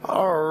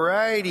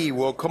righty,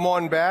 well, come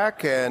on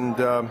back and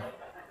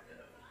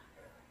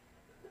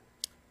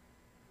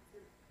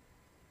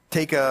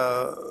take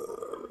a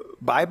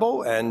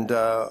Bible and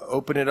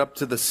open it up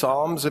to the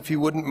Psalms, if you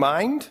wouldn't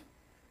mind,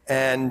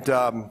 and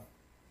open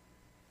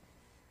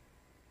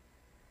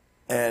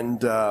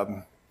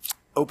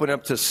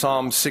up to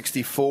Psalm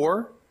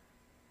 64.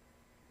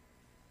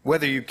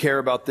 Whether you care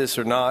about this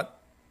or not,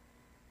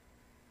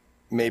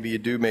 maybe you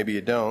do, maybe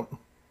you don't.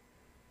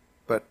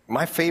 But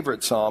my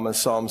favorite psalm is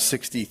Psalm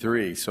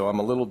 63, so I'm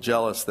a little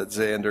jealous that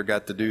Xander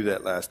got to do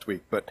that last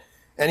week. But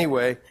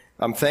anyway,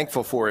 I'm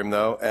thankful for him,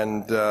 though,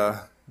 and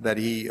that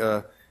he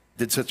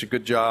did such a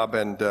good job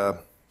and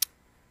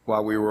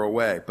while we were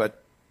away.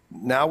 But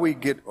now we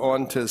get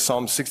on to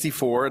Psalm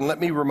 64, and let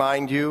me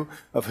remind you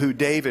of who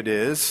David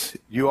is.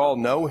 You all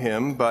know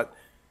him, but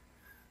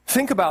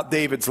think about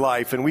David's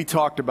life, and we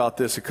talked about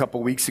this a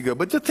couple weeks ago,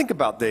 but just think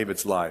about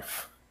David's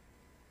life.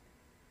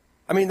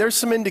 I mean, there's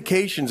some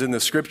indications in the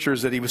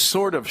scriptures that he was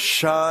sort of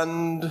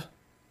shunned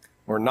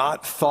or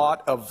not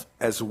thought of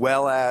as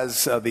well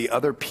as the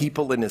other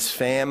people in his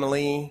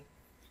family.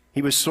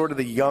 He was sort of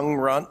the young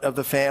runt of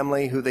the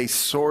family who they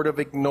sort of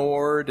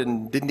ignored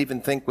and didn't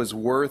even think was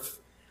worth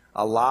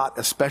a lot,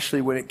 especially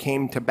when it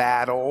came to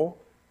battle.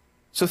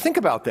 So think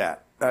about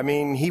that. I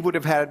mean, he would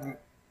have had,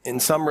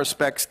 in some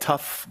respects,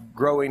 tough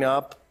growing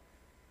up.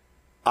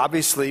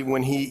 Obviously,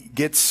 when he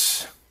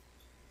gets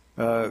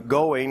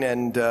going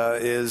and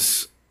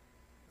is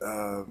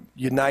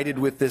united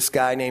with this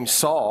guy named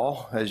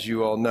Saul, as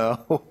you all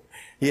know,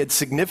 he had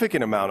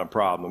significant amount of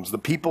problems.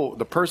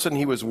 The person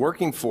he was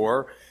working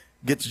for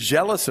gets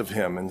jealous of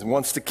him and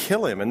wants to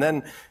kill him. And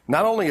then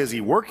not only is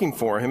he working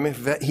for him,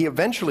 he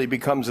eventually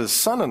becomes his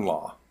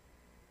son-in-law.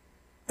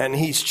 And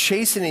he's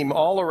chasing him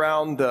all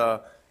around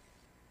the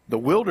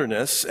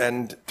wilderness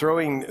and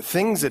throwing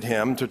things at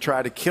him to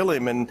try to kill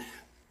him. And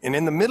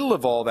in the middle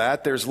of all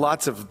that, there's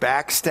lots of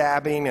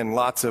backstabbing and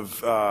lots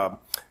of,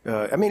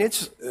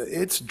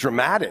 it's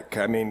dramatic.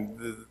 I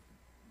mean,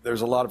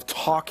 there's a lot of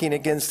talking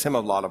against him, a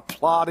lot of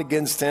plot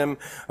against him,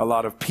 a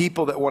lot of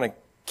people that want to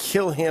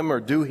kill him or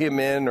do him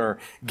in or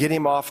get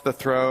him off the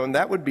throne.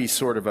 That would be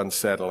sort of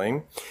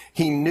unsettling.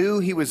 He knew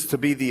he was to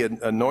be the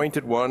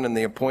anointed one and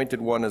the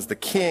appointed one as the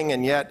king,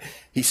 and yet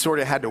he sort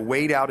of had to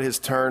wait out his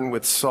turn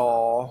with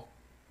Saul.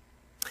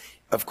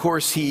 Of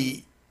course,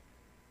 he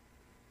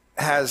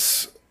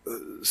has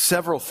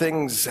several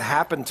things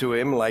happen to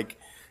him, like,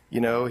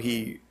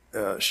 he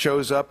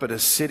shows up at a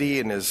city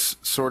and is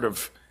sort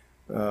of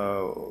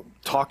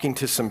talking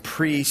to some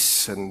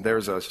priests, and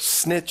there's a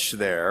snitch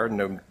there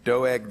named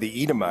Doeg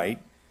the Edomite.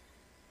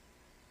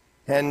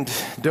 And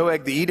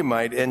Doeg the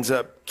Edomite ends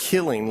up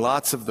killing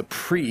lots of the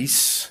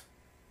priests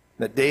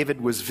that David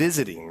was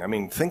visiting. I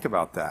mean, think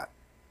about that.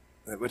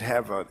 That would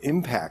have an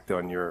impact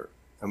on your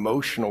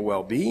emotional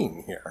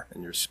well-being here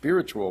and your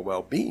spiritual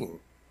well-being.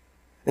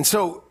 And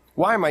so,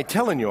 why am I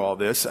telling you all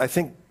this? I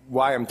think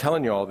why I'm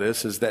telling you all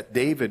this is that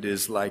David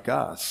is like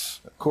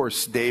us. Of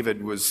course,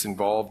 David was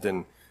involved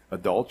in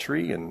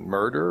adultery and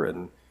murder,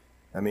 and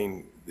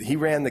he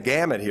ran the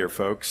gamut here,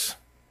 folks.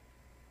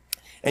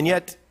 And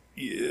yet,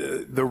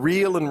 the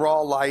real and raw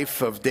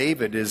life of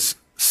David is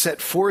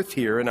set forth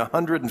here in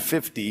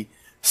 150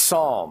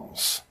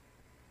 psalms,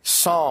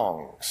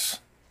 songs,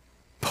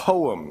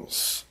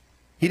 poems.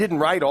 He didn't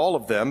write all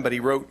of them, but he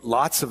wrote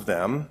lots of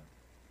them.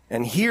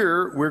 And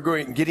here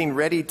we're getting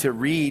ready to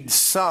read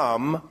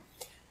some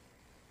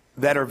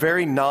that are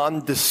very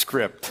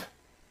nondescript.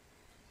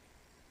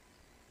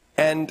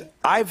 And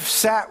I've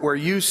sat where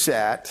you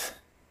sat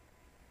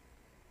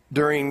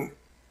during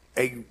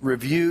a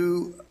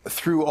review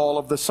through all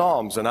of the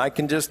Psalms, and I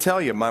can just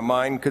tell you, my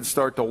mind could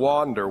start to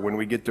wander when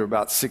we get to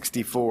about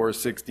 64,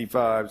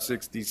 65,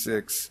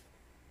 66,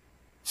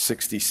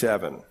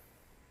 67.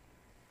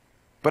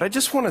 But I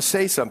just want to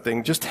say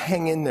something, just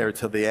hang in there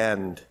till the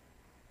end.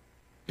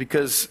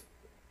 Because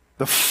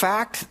the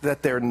fact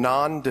that they're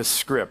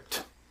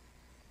nondescript,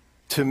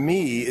 to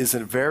me, is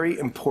a very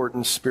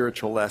important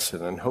spiritual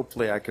lesson, and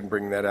hopefully I can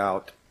bring that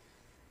out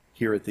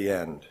here at the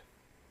end.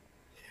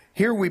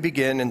 Here we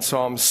begin in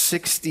Psalm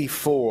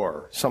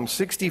 64. Psalm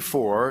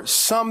 64,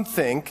 some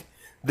think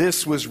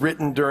this was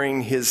written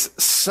during his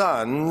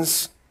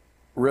son's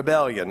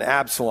rebellion,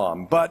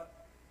 Absalom,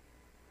 but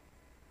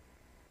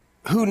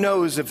who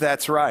knows if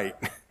that's right?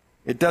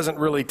 It doesn't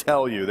really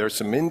tell you. There's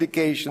some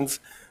indications,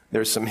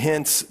 there's some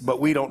hints,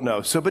 but we don't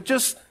know. But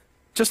just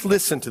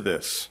listen to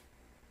this.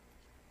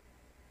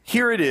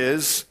 Here it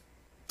is,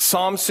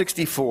 Psalm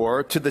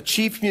 64, to the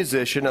chief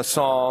musician, a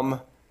psalm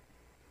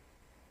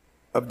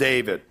of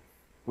David.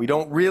 We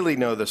don't really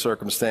know the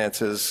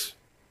circumstances,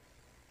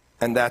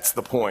 and that's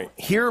the point.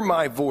 Hear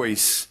my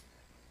voice,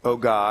 O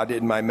God,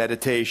 in my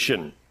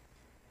meditation.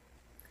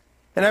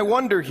 And I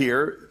wonder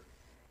here,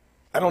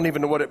 I don't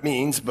even know what it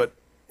means, but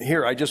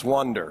here I just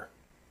wonder.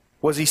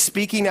 Was he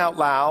speaking out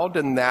loud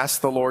and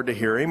asked the Lord to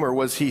hear him, or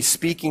was he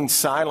speaking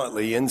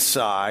silently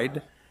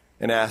inside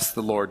and asked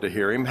the Lord to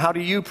hear him? How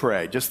do you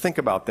pray? Just think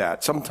about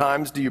that.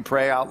 Sometimes do you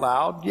pray out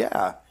loud?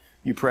 Yeah.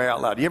 you pray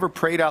out loud. You ever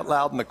prayed out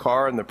loud in the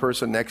car and the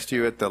person next to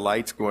you at the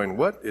lights going,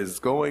 what is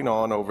going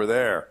on over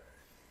there?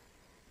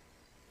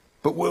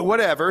 But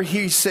whatever,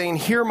 he's saying,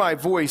 hear my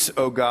voice,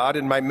 O God,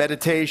 in my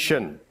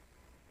meditation.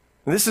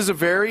 And this is a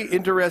very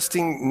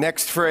interesting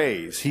next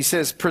phrase. He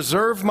says,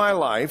 preserve my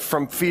life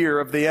from fear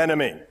of the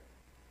enemy.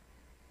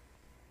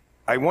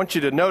 I want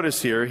you to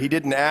notice here, he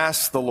didn't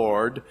ask the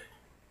Lord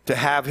to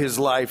have his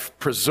life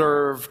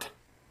preserved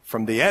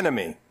from the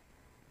enemy.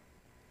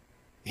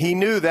 He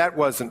knew that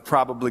wasn't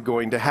probably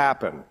going to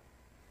happen.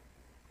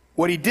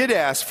 What he did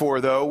ask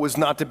for, though, was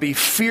not to be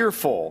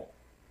fearful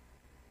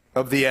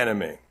of the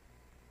enemy.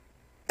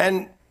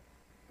 And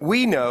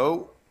we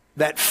know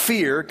that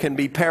fear can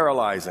be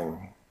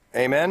paralyzing.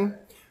 Amen?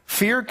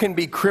 Fear can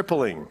be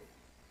crippling.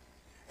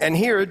 And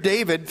here,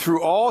 David,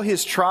 through all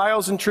his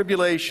trials and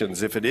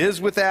tribulations, if it is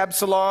with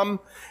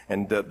Absalom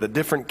and the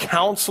different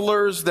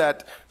counselors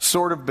that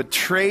sort of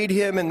betrayed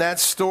him in that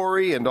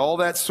story and all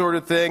that sort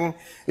of thing,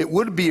 it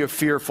would be a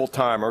fearful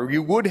time, or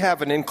you would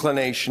have an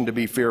inclination to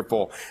be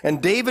fearful.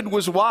 And David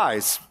was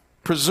wise.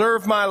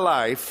 Preserve my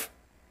life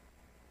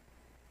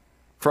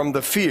from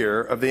the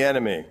fear of the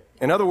enemy.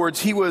 In other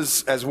words, he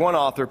was, as one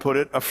author put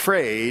it,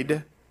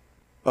 afraid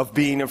of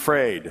being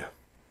afraid.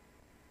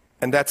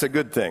 And that's a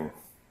good thing.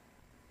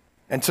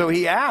 And so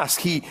he asked,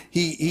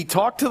 he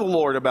talked to the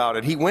Lord about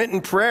it. He went in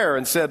prayer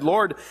and said,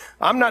 Lord,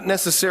 I'm not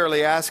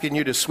necessarily asking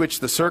you to switch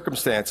the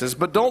circumstances,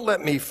 but don't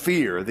let me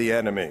fear the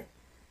enemy.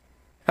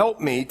 Help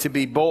me to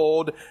be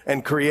bold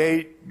and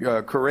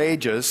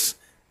courageous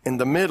in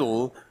the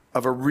middle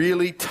of a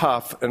really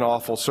tough and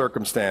awful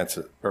circumstance.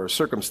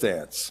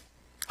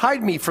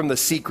 Hide me from the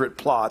secret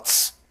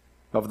plots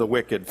of the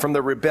wicked, from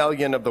the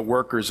rebellion of the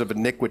workers of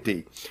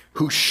iniquity,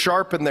 who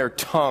sharpen their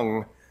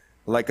tongue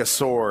like a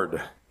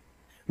sword,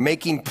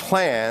 making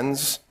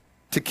plans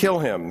to kill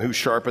him, who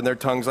sharpen their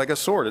tongues like a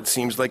sword. It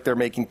seems like they're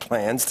making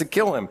plans to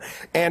kill him.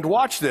 And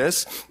watch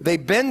this, they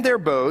bend their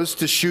bows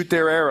to shoot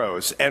their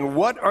arrows. And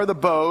what are the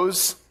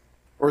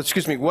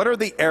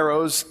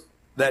arrows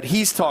that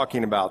he's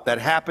talking about that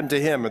happened to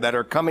him or that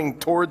are coming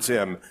towards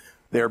him?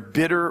 They're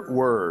bitter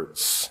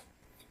words.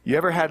 You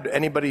ever had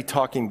anybody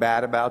talking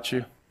bad about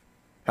you?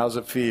 How's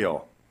it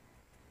feel?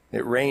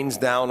 It rains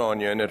down on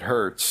you and it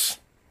hurts.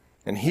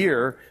 And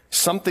here,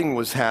 something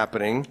was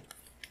happening,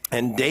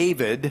 and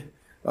David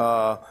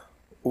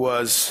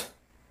was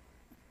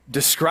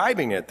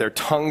describing it. Their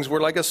tongues were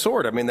like a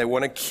sword. I mean, they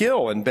want to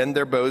kill and bend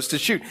their bows to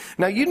shoot.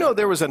 Now, you know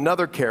there was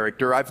another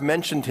character. I've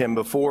mentioned him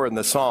before in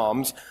the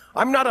Psalms.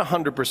 I'm not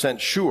 100%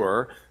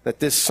 sure that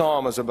this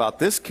psalm is about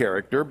this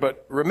character,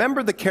 but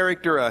remember the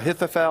character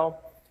Ahithophel,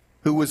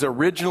 who was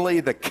originally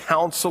the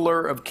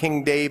counselor of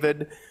King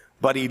David,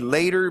 but he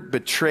later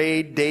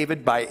betrayed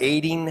David by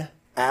aiding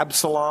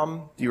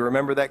Absalom. Do you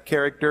remember that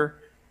character?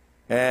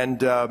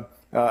 And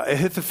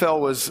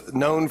Ahithophel was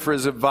known for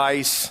his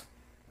advice,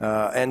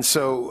 and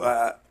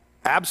so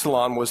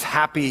Absalom was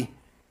happy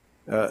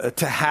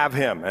to have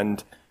him.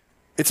 And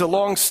it's a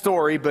long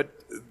story, but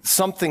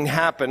something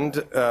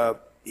happened.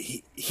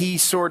 He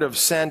sort of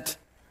sent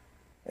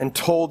and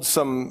told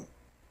some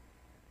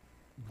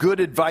good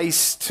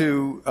advice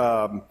to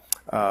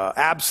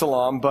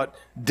Absalom, but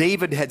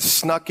David had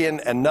snuck in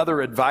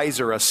another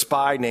advisor, a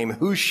spy named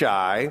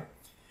Hushai,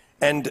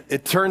 and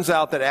it turns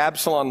out that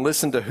Absalom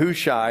listened to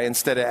Hushai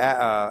instead of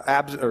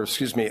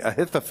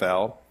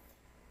Ahithophel,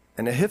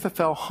 and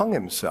Ahithophel hung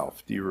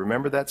himself. Do you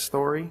remember that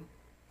story?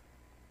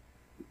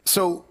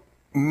 So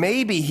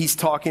maybe he's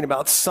talking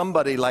about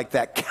somebody like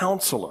that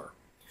counselor.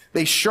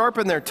 They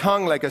sharpen their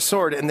tongue like a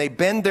sword, and they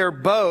bend their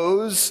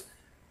bows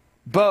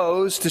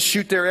to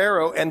shoot their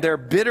arrow, and their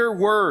bitter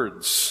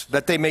words,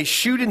 that they may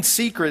shoot in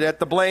secret at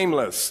the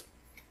blameless.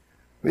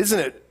 Isn't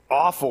it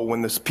awful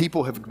when those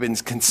people have been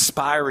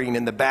conspiring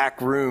in the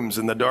back rooms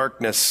in the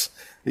darkness,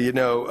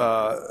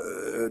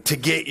 to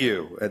get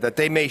you, that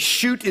they may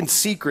shoot in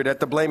secret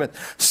at the blameless?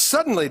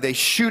 Suddenly they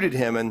shoot at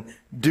him and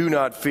do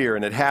not fear,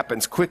 and it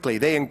happens quickly.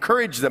 They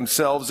encourage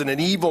themselves in an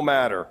evil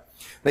matter.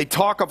 They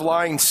talk of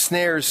lying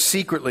snares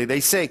secretly.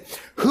 They say,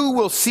 who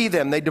will see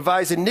them? They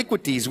devise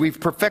iniquities. We've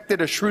perfected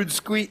a shrewd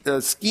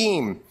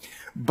scheme.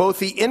 Both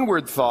the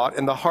inward thought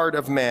and the heart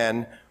of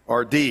man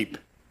are deep.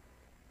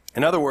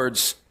 In other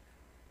words,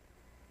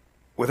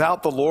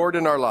 without the Lord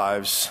in our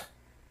lives,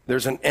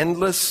 there's an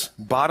endless,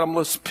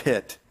 bottomless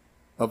pit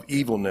of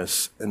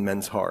evilness in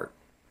men's heart,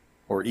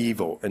 or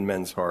evil in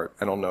men's heart.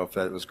 I don't know if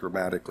that was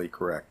grammatically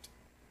correct.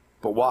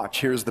 But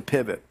watch, here's the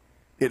pivot.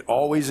 It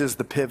always is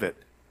the pivot.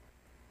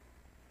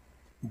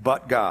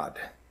 But God.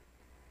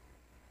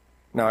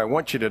 Now, I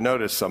want you to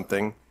notice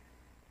something.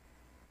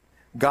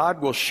 God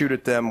will shoot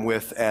at them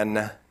with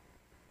an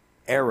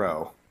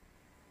arrow,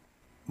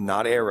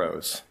 not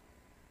arrows,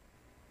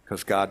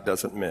 because God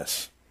doesn't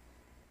miss.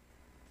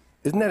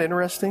 Isn't that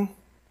interesting?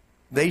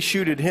 They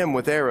shoot at him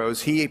with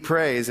arrows. He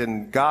prays,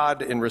 and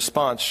God, in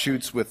response,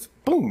 shoots with,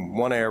 boom,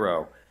 one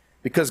arrow.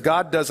 because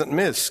God doesn't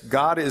miss.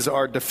 God is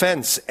our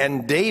defense.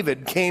 And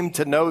David came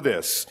to know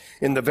this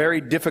in the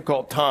very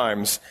difficult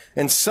times.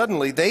 And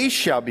suddenly they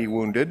shall be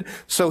wounded,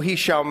 so he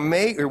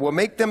will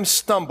make them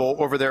stumble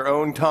over their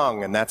own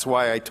tongue. And that's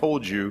why I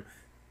told you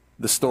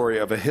the story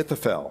of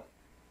Ahithophel.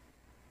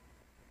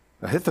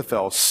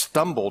 Ahithophel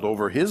stumbled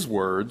over his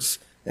words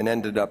and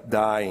ended up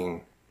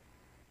dying.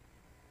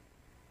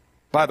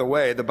 By the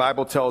way, the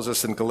Bible tells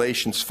us in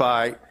Galatians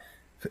 5,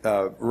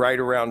 right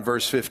around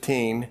verse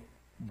 15,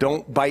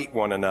 don't bite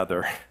one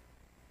another.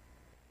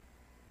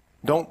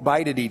 Don't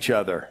bite at each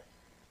other.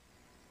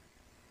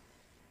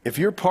 If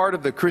you're part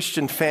of the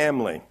Christian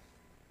family,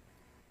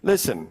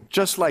 listen,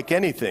 just like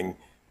anything,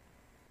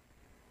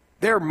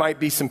 there might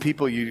be some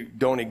people you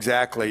don't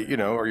exactly,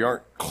 or you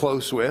aren't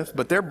close with,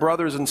 but they're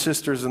brothers and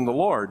sisters in the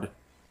Lord.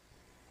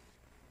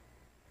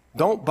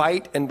 Don't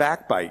bite and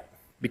backbite,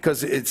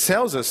 because it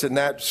tells us in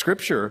that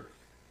scripture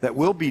that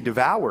we'll be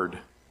devoured,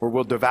 or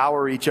we'll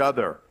devour each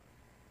other.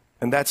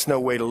 And that's no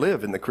way to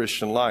live in the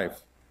Christian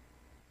life.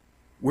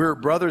 We're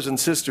brothers and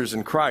sisters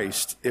in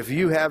Christ. If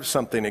you have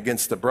something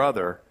against a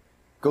brother,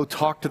 go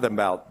talk to them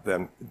about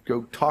them.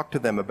 Go talk to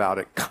them about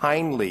it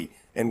kindly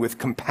and with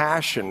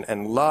compassion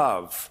and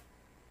love.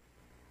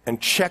 And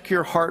check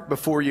your heart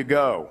before you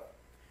go.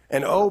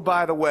 And oh,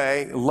 by the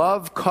way,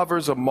 love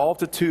covers a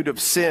multitude of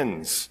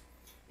sins.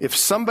 If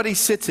somebody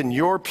sits in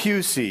your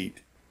pew seat,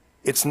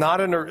 it's not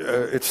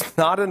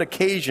an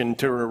occasion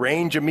to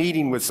arrange a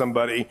meeting with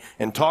somebody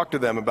and talk to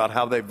them about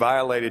how they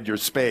violated your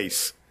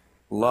space.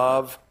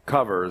 Love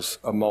covers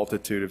a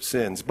multitude of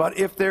sins. But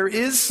if there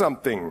is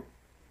something,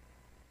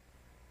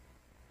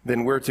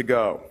 then we're to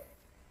go.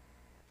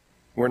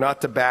 We're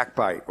not to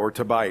backbite or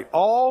to bite.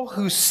 All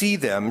who see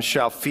them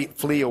shall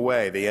flee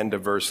away, the end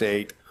of verse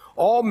 8.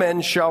 All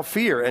men shall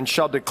fear and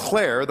shall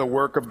declare the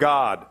work of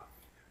God,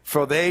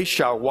 for they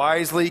shall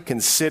wisely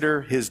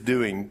consider his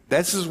doing.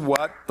 This is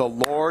what the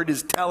Lord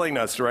is telling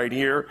us right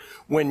here.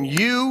 When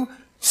you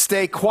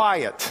stay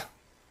quiet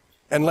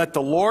and let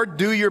the Lord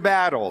do your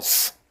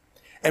battles,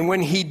 and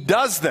when he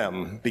does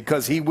them,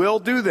 because he will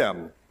do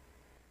them,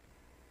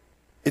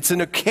 it's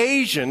an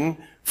occasion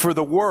for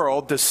the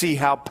world to see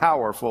how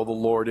powerful the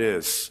Lord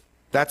is.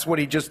 That's what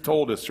he just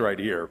told us right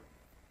here.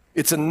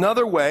 It's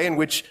another way in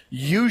which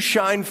you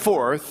shine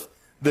forth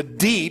the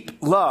deep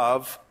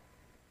love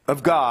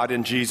of God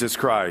in Jesus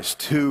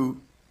Christ, who,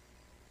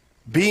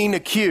 being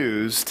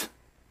accused,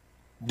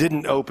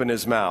 didn't open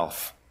his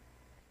mouth.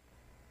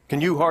 Can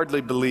you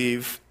hardly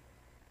believe?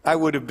 I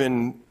would have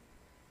been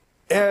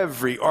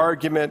every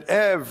argument,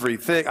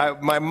 everything.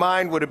 My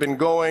mind would have been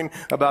going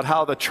about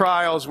how the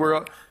trials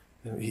were.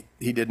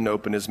 He didn't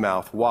open his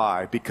mouth.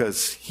 Why?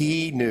 Because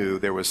he knew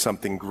there was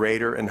something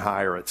greater and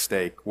higher at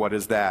stake. What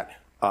is that?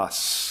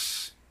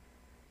 Us.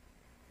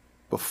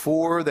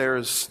 Before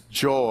there's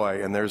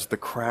joy and there's the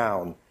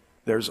crown,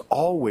 there's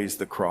always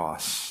the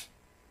cross.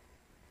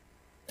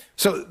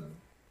 So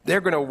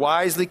they're going to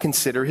wisely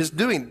consider his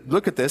doing.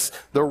 Look at this.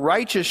 The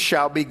righteous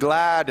shall be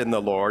glad in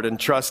the Lord and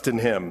trust in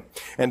him,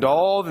 and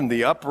all in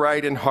the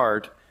upright in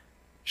heart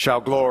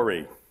shall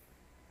glory.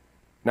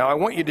 Now I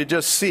want you to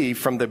just see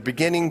from the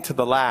beginning to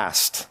the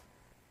last.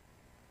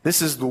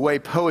 This is the way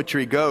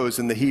poetry goes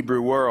in the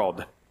Hebrew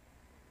world.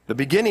 The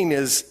beginning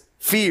is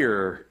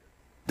fear,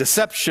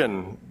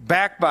 deception,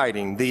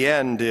 backbiting. The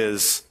end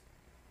is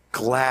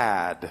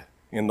glad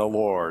in the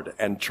Lord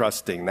and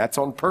trusting. That's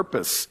on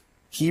purpose,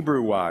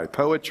 Hebrew-wise,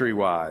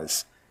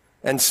 poetry-wise.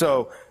 And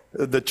so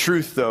the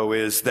truth, though,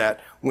 is that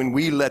when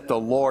we let the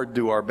Lord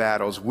do our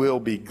battles, we'll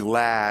be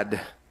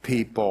glad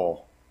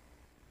people.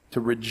 To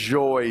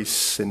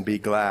rejoice and be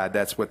glad.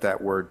 That's what that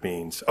word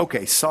means.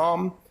 Okay,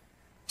 Psalm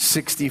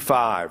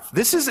 65.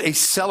 This is a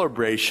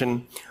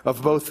celebration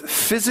of both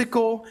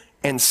physical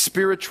and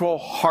spiritual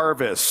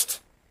harvest.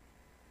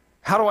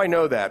 How do I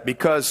know that?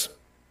 Because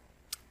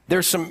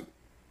there's some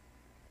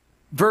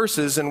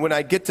verses, and when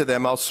I get to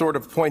them, I'll sort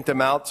of point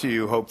them out to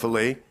you,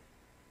 hopefully,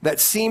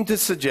 that seem to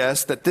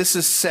suggest that this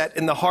is set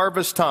in the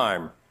harvest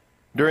time,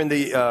 during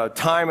the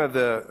time of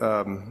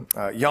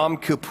the Yom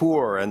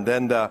Kippur, and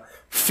then the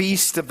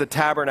Feast of the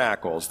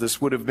Tabernacles.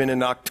 This would have been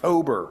in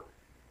October,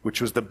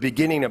 which was the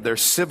beginning of their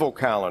civil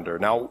calendar.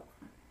 Now,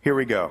 here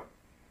we go.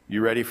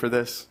 You ready for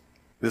this?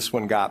 This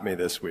one got me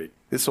this week.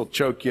 This will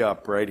choke you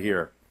up right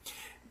here.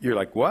 You're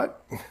like,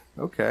 what?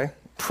 Okay.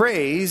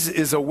 Praise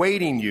is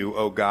awaiting you,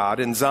 O God,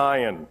 in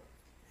Zion,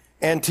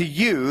 and to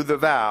you the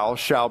vow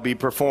shall be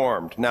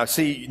performed. Now,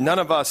 see, none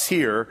of us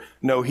here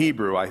know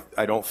Hebrew,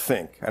 I don't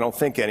think. I don't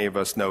think any of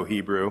us know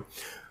Hebrew.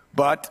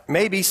 But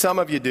maybe some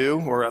of you do,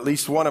 or at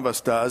least one of us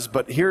does.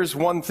 But here's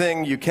one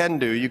thing you can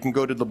do. You can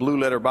go to the Blue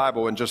Letter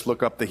Bible and just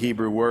look up the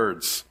Hebrew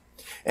words.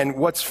 And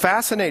what's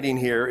fascinating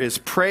here is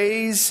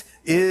praise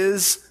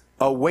is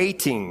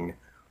awaiting.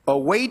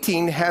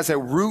 Awaiting has a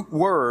root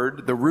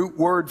word. The root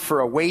word for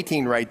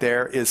awaiting right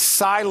there is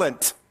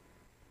silent.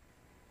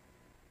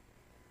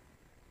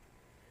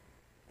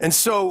 And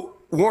so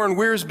Warren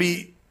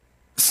Wiersbe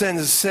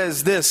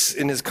says this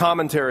in his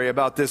commentary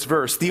about this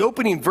verse. The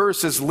opening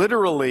verse is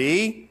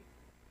literally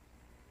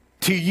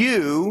To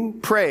you,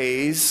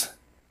 praise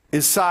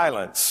is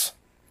silence,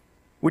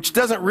 which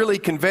doesn't really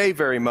convey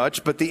very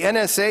much, but the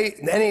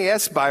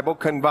NAS Bible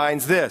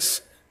combines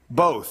this,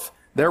 both.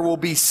 There will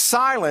be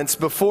silence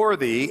before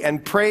thee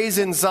and praise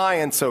in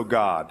Zion, O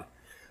God.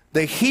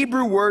 The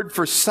Hebrew word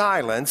for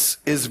silence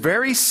is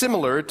very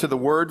similar to the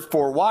word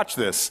for, watch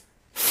this,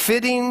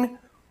 fitting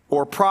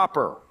or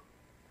proper.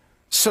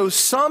 So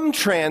some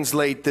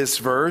translate this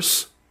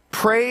verse,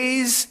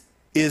 praise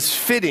is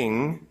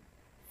fitting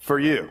for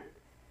you.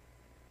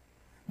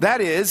 That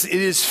is, it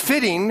is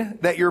fitting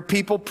that your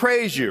people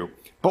praise you.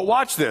 But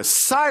watch this,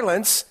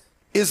 silence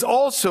is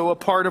also a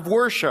part of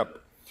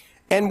worship.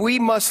 And we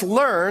must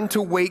learn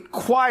to wait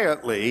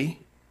quietly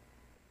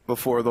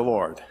before the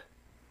Lord.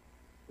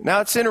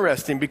 Now it's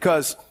interesting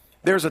because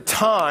there's a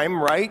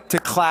time, right, to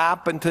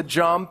clap and to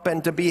jump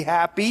and to be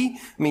happy.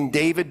 I mean,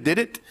 David did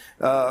it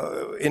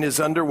in his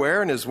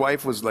underwear, and his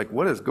wife was like,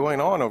 what is going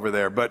on over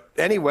there? But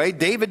anyway,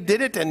 David did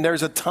it, and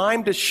there's a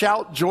time to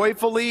shout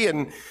joyfully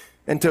and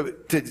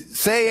to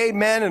say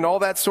amen and all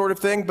that sort of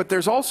thing. But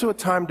there's also a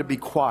time to be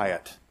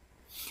quiet.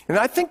 And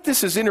I think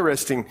this is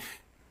interesting.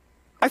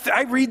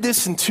 I read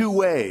this in two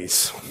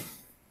ways.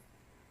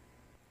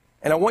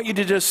 And I want you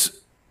to just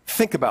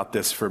think about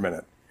this for a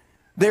minute.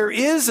 There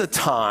is a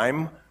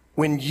time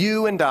when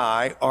you and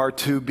I are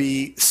to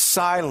be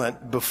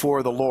silent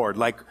before the Lord,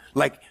 like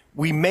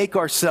we make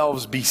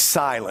ourselves be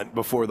silent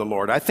before the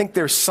Lord. I think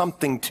there's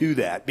something to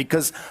that,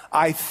 because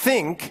I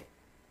think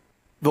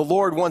the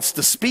Lord wants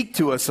to speak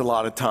to us a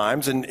lot of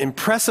times and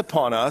impress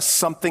upon us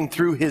something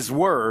through His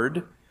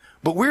Word,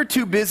 but we're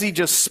too busy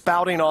just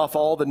spouting off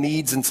all the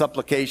needs and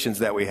supplications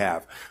that we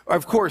have.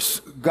 Of course,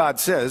 God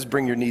says,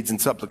 bring your needs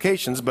and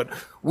supplications, but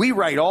we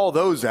write all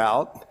those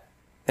out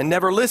and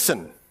never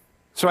listen.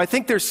 So I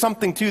think there's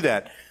something to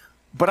that.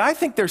 But I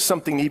think there's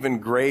something even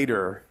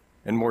greater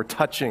and more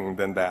touching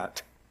than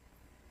that.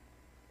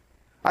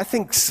 I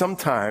think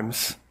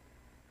sometimes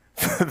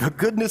the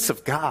goodness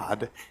of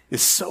God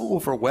is so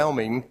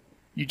overwhelming,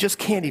 you just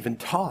can't even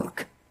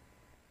talk.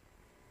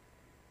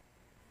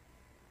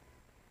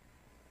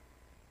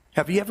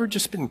 Have you ever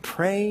just been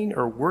praying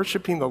or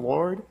worshiping the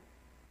Lord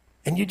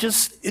and it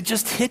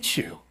just hits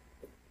you?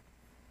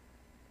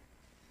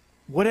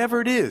 Whatever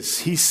it is,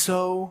 He's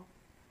so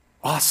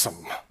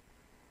awesome.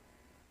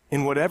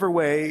 In whatever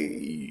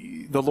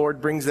way the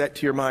Lord brings that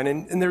to your mind.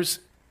 And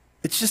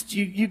it's just,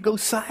 you go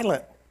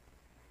silent.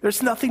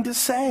 There's nothing to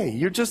say.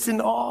 You're just in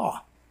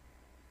awe.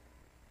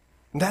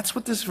 And that's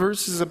what this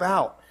verse is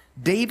about.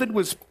 David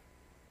was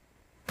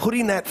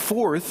putting that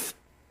forth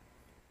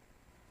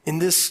in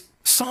this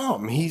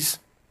psalm.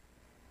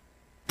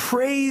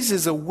 Praise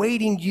is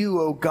awaiting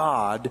you, O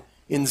God,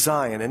 in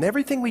Zion. And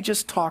everything we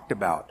just talked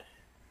about,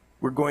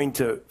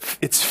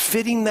 it's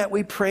fitting that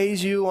we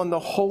praise you on the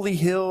holy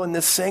hill in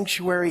this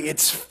sanctuary.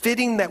 It's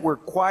fitting that we're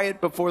quiet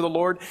before the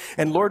Lord.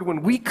 And Lord,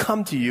 when we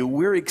come to you,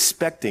 we're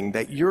expecting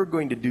that you're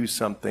going to do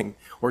something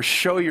or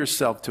show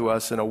yourself to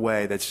us in a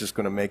way that's just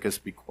going to make us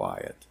be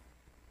quiet.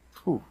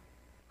 Who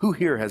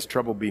here has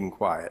trouble being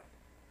quiet?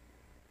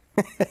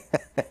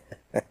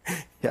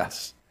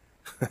 Yes.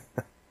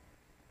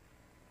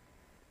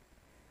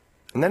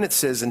 And then it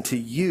says, and to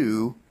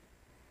you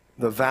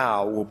the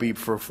vow will be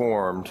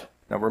performed.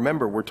 Now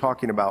remember, we're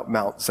talking about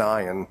Mount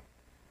Zion.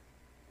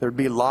 There'd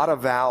be a lot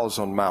of vows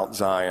on Mount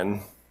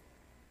Zion.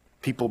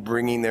 People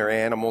bringing their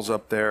animals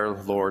up there.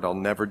 Lord, I'll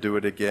never do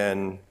it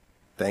again.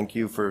 Thank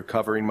you for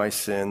covering my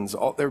sins.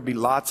 There'd be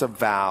lots of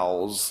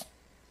vows.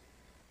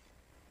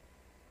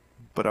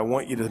 But I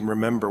want you to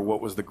remember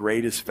what was the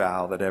greatest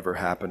vow that ever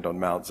happened on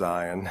Mount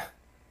Zion.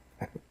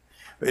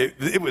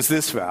 It was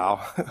this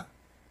vow.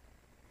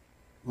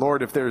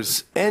 Lord, if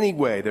there's any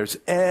way,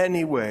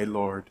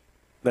 Lord,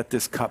 let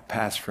this cup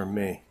pass from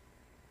me.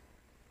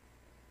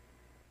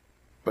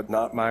 But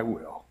not my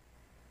will.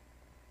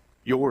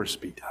 Yours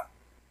be done.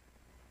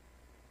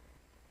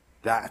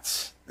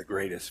 That's the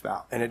greatest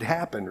vow. And it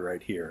happened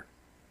right here.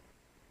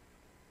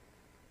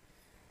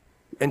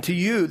 And to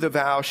you the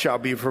vow shall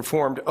be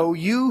performed. O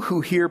you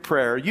who hear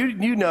prayer.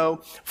 You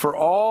know, for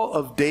all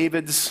of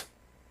David's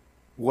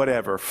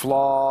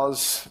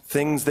flaws,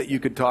 things that you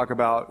could talk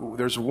about,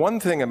 there's one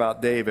thing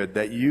about David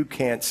that you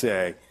can't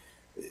say,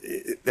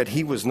 that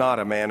he was not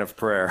a man of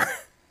prayer.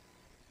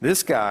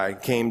 This guy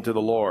came to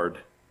the Lord.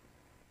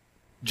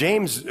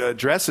 James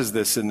addresses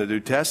this in the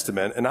New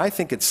Testament, and I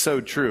think it's so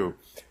true.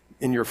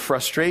 In your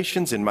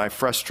frustrations, in my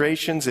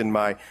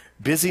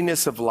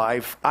busyness of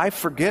life, I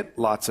forget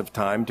lots of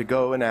time to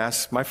go and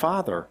ask my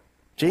Father.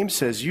 James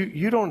says,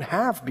 you don't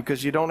have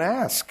because you don't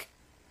ask.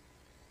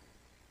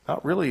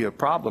 Not really a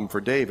problem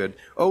for David.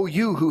 O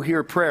you who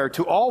hear prayer,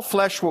 to all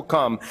flesh will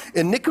come.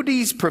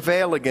 Iniquities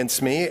prevail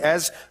against me.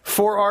 As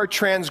for our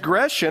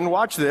transgression,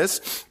 watch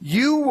this,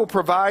 you will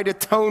provide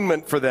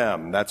atonement for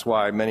them. That's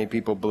why many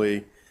people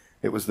believe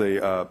it was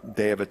the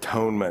Day of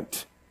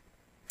Atonement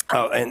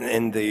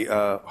in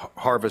the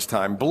harvest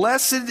time.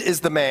 Blessed is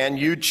the man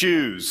you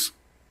choose.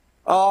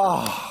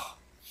 Oh,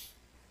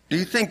 do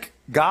you think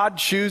God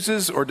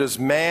chooses, or does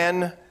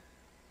man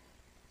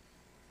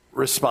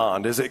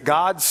respond? Is it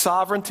God's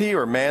sovereignty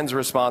or man's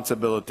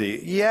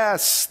responsibility?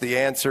 Yes, the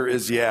answer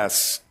is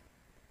yes.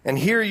 And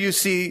here you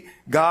see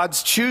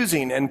God's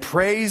choosing, and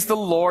praise the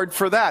Lord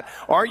for that.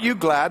 Aren't you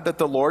glad that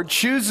the Lord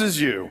chooses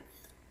you?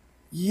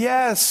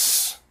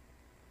 Yes.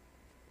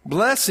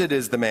 Blessed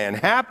is the man,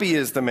 happy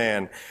is the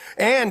man.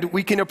 And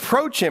we can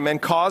approach him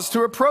and cause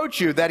to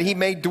approach you, that he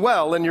may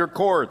dwell in your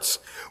courts.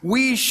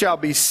 We shall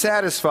be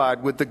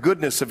satisfied with the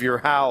goodness of your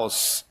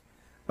house,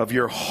 of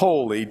your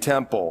holy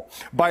temple.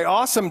 By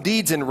awesome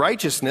deeds in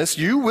righteousness,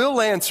 you will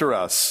answer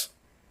us.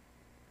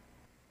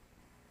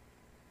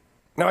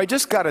 Now, I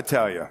just got to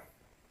tell you,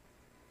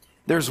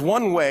 there's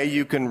one way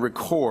you can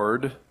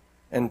record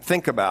and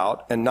think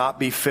about and not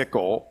be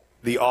fickle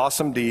the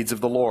awesome deeds of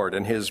the Lord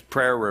and his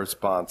prayer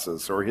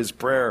responses, or his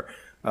prayer,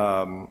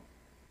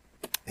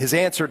 his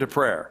answer to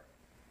prayer.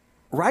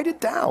 Write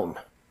it down.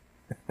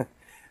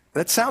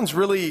 That sounds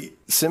really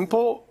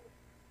simple,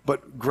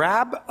 but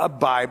grab a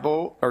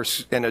Bible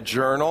and a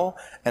journal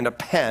and a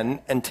pen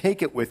and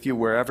take it with you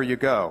wherever you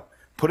go.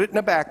 Put it in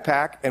a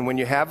backpack, and when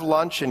you have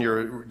lunch and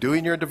you're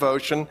doing your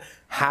devotion,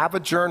 have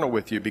a journal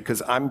with you,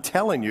 because I'm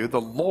telling you,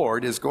 the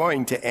Lord is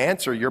going to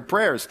answer your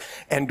prayers.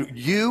 And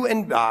you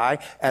and I,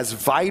 as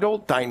vital,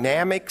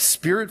 dynamic,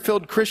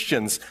 Spirit-filled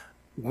Christians,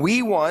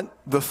 we want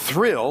the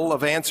thrill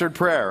of answered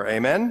prayer.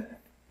 Amen?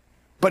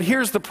 But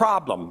here's the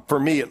problem, for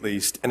me at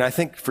least, and I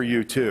think for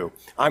you too.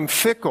 I'm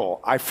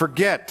fickle. I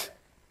forget.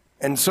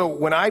 And so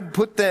when I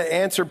put the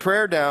answered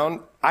prayer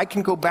down, I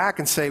can go back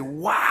and say,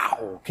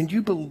 wow, can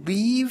you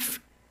believe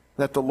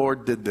that the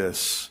Lord did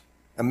this?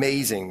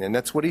 Amazing. And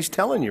that's what he's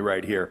telling you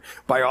right here.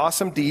 By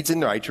awesome deeds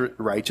in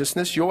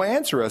righteousness, you'll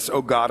answer us,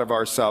 O God of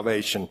our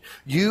salvation.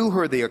 You who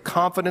are the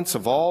confidence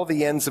of all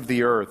the ends of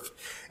the earth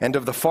and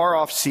of the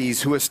far-off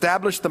seas, who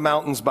established the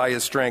mountains by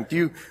his strength.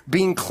 You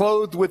being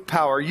clothed with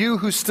power. You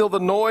who still the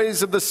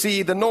noise of the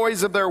sea, the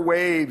noise of their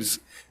waves,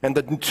 and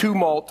the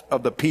tumult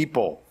of the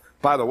people.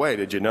 By the way,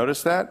 did you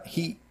notice that?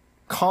 He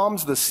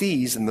calms the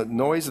seas and the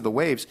noise of the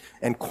waves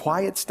and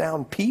quiets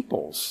down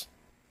peoples.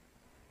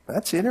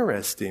 That's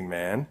interesting,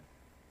 man.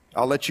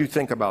 I'll let you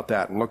think about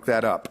that and look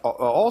that up.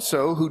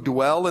 Also, who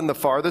dwell in the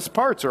farthest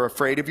parts are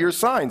afraid of your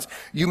signs.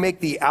 You make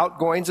the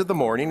outgoings of the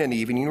morning and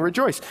evening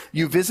rejoice.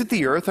 You visit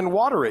the earth and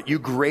water it. You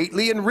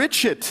greatly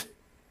enrich it.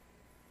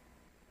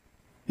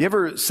 You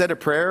ever said a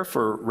prayer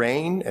for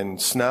rain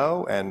and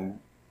snow and...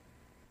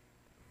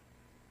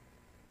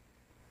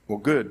 Well,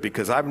 good,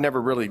 because I've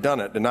never really done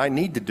it, and I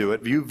need to do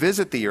it. You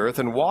visit the earth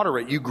and water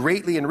it. You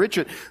greatly enrich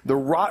it. The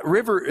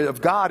river of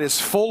God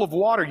is full of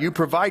water. You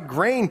provide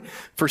grain,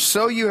 for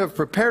so you have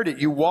prepared it.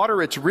 You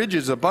water its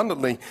ridges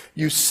abundantly.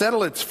 You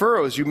settle its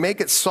furrows. You make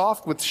it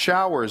soft with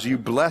showers. You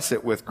bless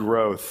it with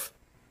growth.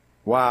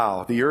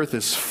 Wow, the earth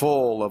is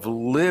full of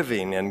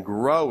living and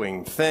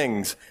growing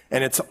things,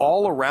 and it's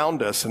all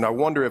around us, and I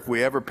wonder if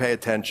we ever pay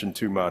attention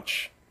too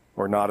much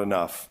or not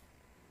enough.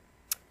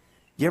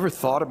 You ever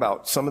thought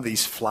about some of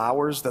these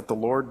flowers that the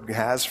Lord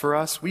has for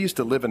us? We used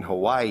to live in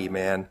Hawaii,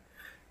 man,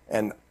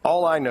 and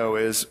all I know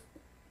is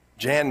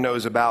Jan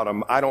knows about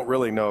them. I don't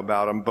really know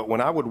about them, but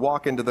when I would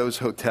walk into those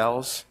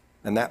hotels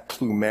and that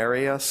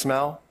plumeria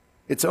smell,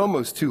 it's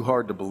almost too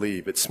hard to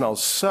believe. It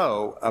smells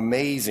so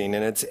amazing,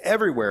 and it's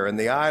everywhere in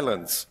the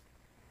islands.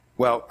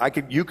 Well,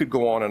 you could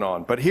go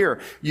on, but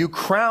here, you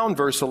crown,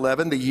 verse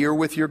 11, the year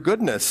with your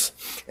goodness,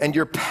 and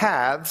your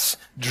paths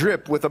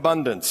drip with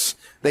abundance.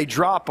 They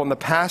drop on the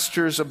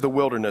pastures of the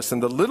wilderness,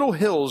 and the little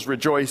hills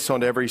rejoice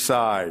on every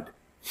side.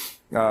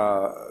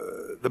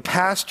 The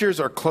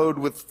pastures are clothed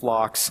with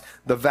flocks.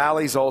 The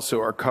valleys also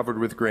are covered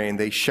with grain.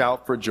 They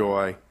shout for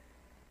joy.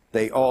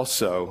 They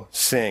also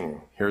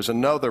sing. Here's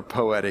another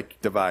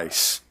poetic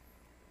device.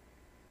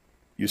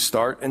 You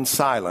start in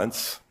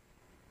silence.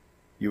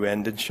 You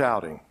end in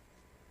shouting.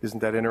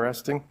 Isn't that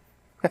interesting?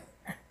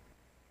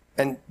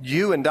 And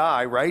you and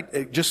I,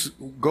 right, just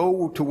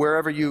go to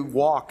wherever you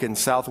walk in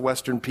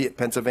southwestern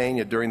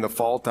Pennsylvania during the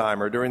fall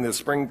time or during the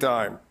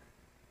springtime.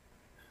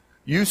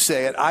 You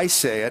say it, I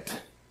say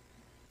it.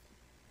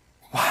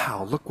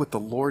 Wow, look what the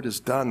Lord has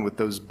done with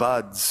those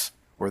buds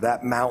or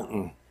that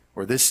mountain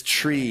or this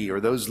tree or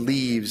those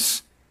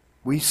leaves.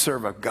 We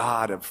serve a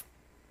God of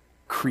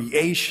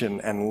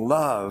creation and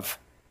love.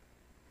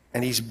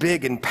 And he's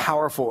big and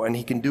powerful, and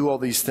he can do all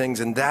these things.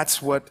 And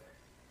that's what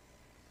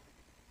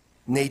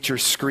nature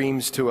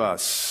screams to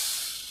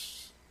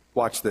us.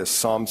 Watch this,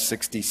 Psalm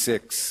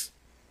 66.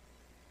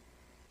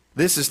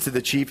 This is to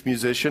the chief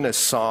musician a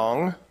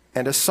song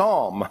and a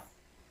psalm.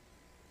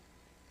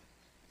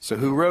 So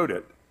who wrote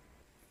it?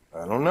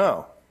 I don't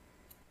know.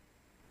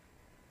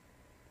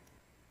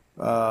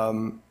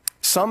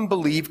 Some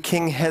believe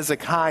King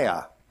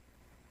Hezekiah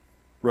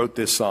wrote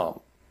this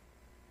psalm.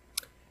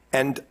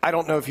 And I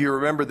don't know if you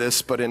remember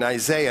this, but in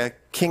Isaiah,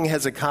 King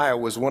Hezekiah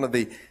was one of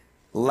the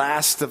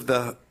last of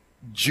the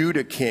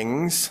Judah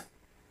kings,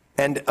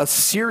 and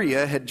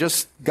Assyria had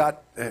just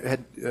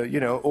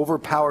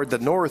overpowered the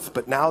north,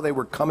 but now they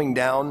were coming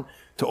down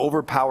to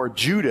overpower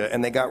Judah,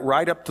 and they got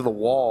right up to the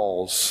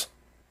walls,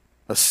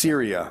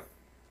 Assyria.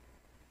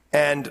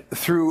 And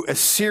through a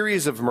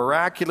series of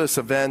miraculous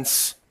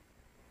events,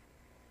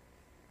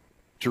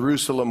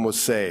 Jerusalem was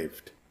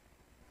saved.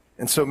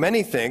 And so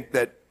many think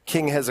that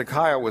King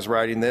Hezekiah was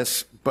writing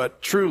this,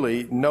 but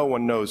truly no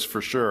one knows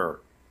for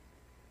sure.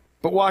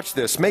 But watch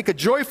this. Make a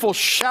joyful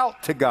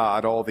shout to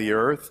God, all the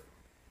earth.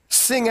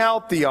 Sing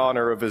out the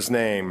honor of his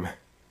name.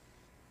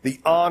 The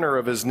honor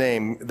of his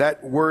name.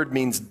 That word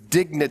means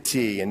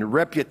dignity and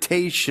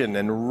reputation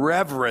and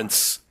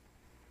reverence.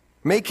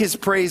 Make his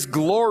praise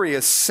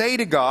glorious. Say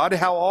to God,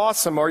 how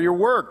awesome are your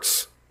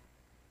works.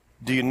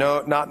 Do you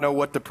not know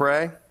what to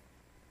pray?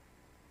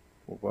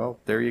 Well,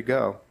 there you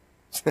go.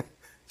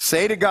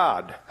 Say to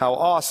God, how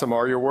awesome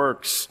are your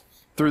works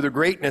through the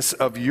greatness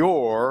of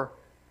your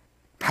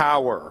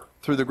power.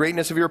 Through the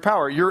greatness of your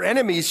power. Your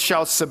enemies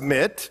shall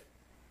submit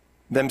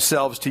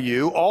themselves to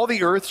you. All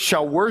the earth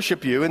shall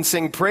worship you and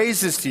sing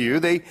praises to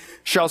you. They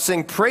shall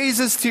sing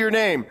praises to your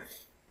name.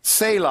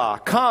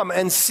 Selah, come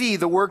and see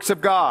the works of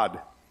God.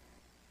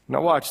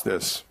 Now watch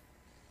this.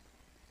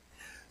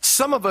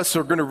 Some of us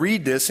are going to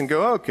read this and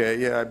go, okay,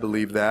 yeah, I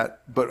believe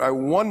that. But I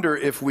wonder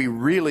if we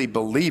really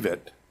believe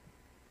it.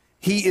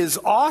 He is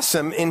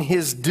awesome in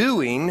his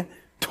doing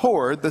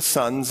toward the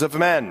sons of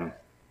men.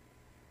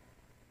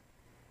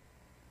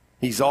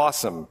 He's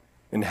awesome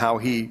in how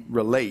he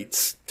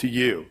relates to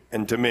you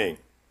and to me.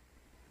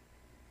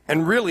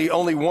 And really,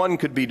 only one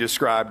could be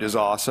described as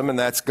awesome, and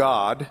that's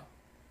God.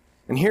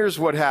 And here's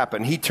what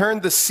happened. He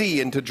turned the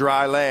sea into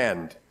dry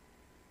land.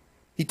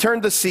 He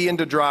turned the sea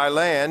into dry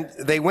land.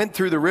 They went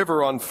through the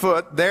river on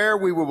foot. There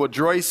we will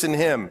rejoice in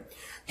him.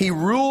 He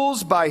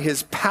rules by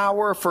his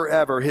power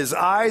forever. His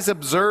eyes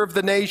observe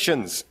the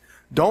nations.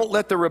 Don't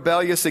let the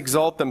rebellious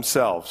exalt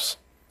themselves.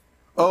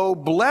 Oh,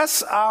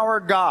 bless our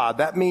God.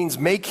 That means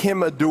make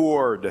him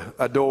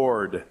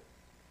adored.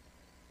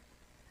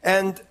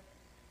 And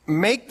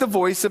make the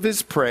voice of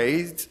his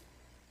praise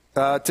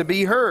to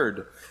be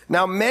heard.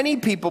 Now, many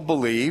people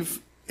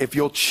believe, if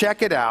you'll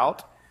check it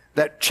out,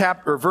 that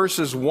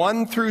verses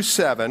 1 through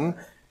 7,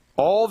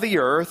 all the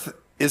earth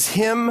is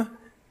him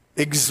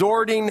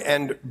exhorting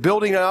and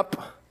building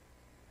up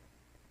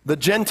the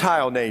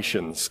Gentile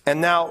nations. And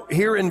now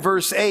here in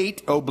verse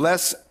 8, oh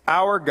bless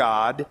our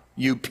God,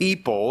 you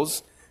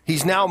peoples,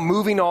 he's now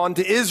moving on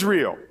to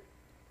Israel.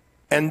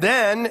 And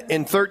then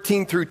in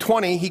 13 through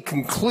 20, he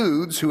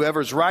concludes,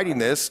 whoever's writing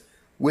this,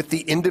 with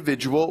the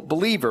individual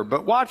believer.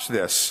 But watch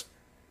this.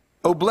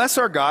 Oh bless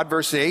our God,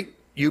 verse 8,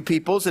 you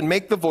peoples, and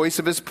make the voice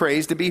of his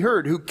praise to be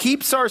heard, who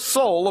keeps our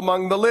soul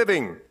among the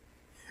living,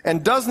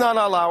 and does not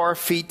allow our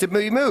feet to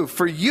be moved.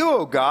 For you,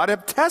 O God,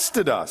 have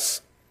tested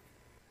us.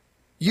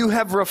 You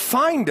have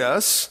refined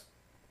us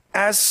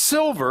as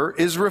silver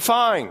is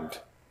refined.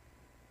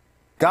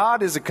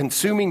 God is a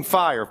consuming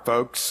fire,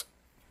 folks,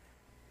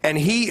 and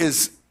he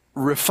is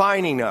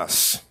refining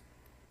us.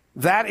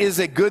 That is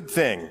a good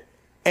thing.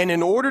 And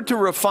in order to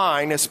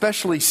refine,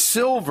 especially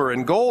silver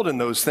and gold and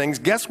those things,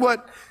 guess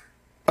what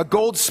a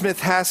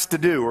goldsmith has to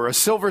do, or a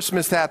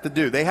silversmith have to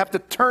do? They have to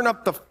turn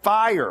up the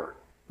fire,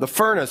 the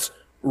furnace,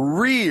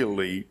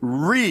 really,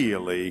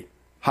 really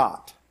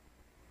hot.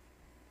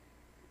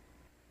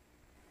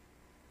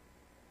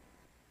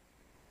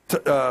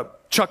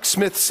 Chuck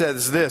Smith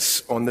says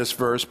this on this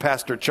verse,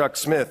 Pastor Chuck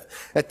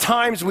Smith. At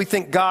times we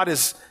think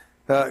God's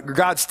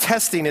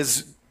testing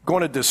is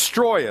going to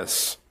destroy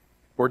us,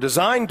 or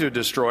designed to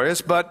destroy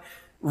us, but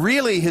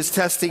really his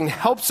testing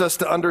helps us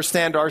to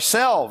understand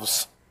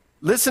ourselves.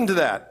 Listen to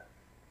that.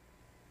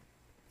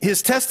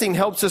 His testing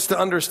helps us to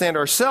understand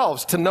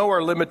ourselves, to know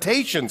our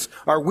limitations,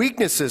 our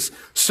weaknesses,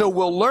 so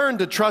we'll learn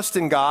to trust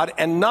in God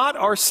and not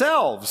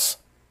ourselves.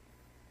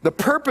 The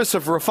purpose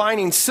of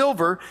refining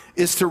silver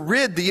is to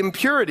rid the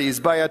impurities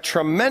by a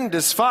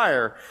tremendous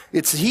fire.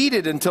 It's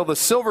heated until the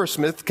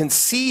silversmith can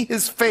see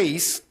his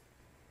face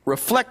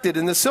reflected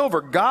in the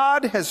silver.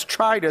 God has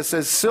tried us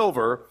as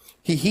silver.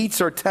 He heats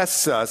or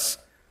tests us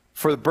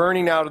for the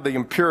burning out of the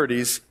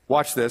impurities.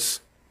 Watch this.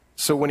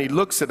 So when he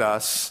looks at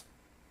us,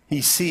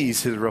 he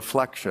sees his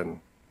reflection.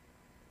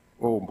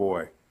 Oh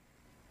boy.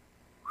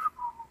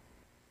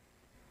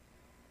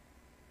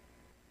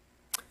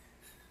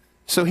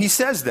 So he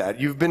says that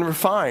you've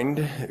refined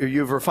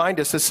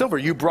us as silver.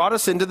 You brought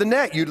us into the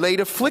net. You laid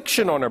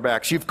affliction on our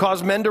backs. You've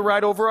caused men to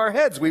ride over our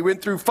heads. We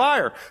went through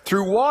fire,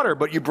 through water,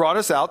 but you brought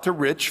us out to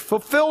rich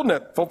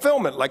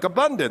fulfillment, like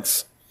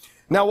abundance.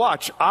 Now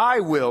watch, I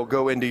will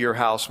go into your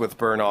house with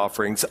burnt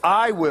offerings.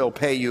 I will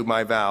pay you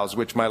my vows,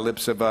 which my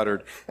lips have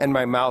uttered, and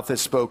my mouth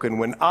has spoken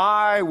when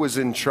I was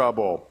in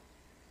trouble.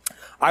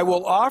 I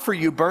will offer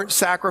you burnt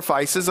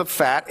sacrifices of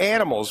fat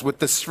animals with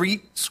the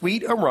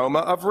sweet aroma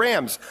of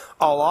rams.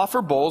 I'll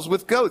offer bulls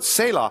with goats.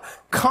 Selah.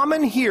 Come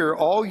and hear,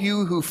 all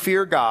you who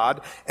fear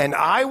God, and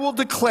I will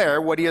declare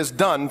what he has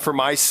done for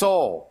my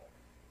soul.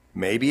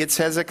 Maybe it's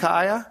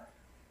Hezekiah.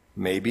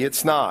 Maybe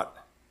it's not.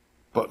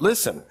 But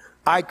listen.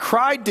 I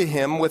cried to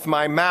him with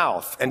my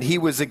mouth, and he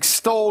was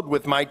extolled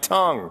with my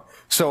tongue.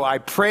 So I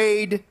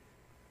prayed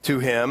to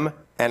him,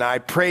 and I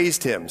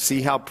praised him.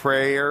 See how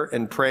prayer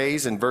and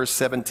praise in verse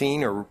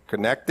 17 are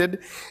connected?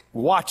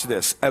 Watch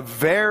this. A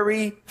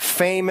very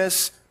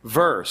famous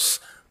verse.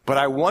 But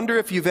I wonder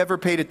if you've ever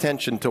paid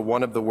attention to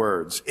one of the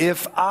words.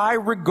 If I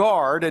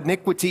regard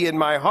iniquity in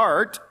my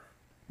heart,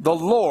 the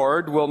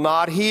Lord will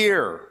not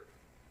hear.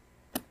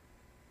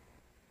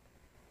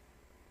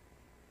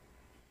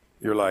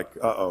 You're like,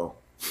 uh-oh.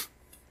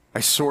 I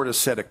sort of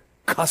said a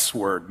cuss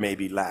word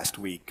maybe last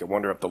week. I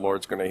wonder if the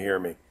Lord's going to hear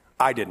me.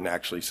 I didn't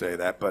actually say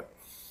that,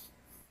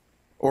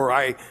 or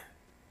I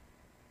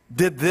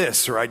did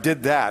this or I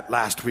did that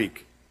last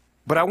week.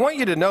 But I want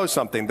you to know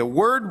something. The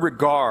word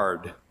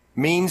regard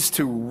means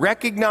to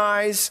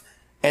recognize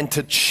and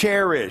to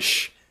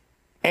cherish.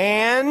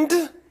 And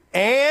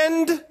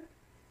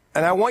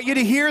I want you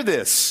to hear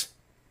this.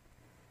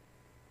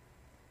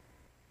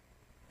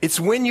 It's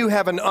when you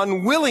have an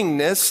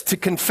unwillingness to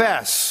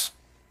confess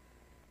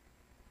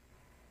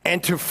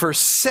and to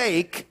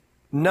forsake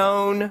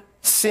known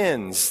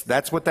sins.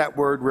 That's what that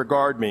word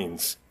regard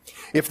means.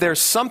 If there's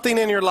something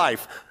in your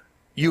life,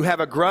 you have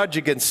a grudge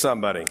against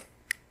somebody.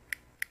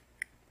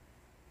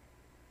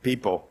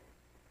 People,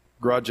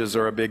 grudges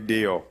are a big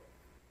deal.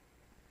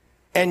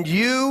 And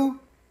you,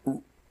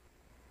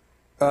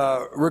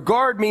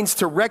 regard means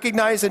to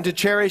recognize and to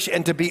cherish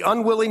and to be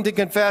unwilling to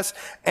confess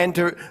and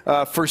to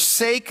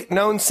forsake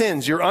known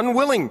sins. You're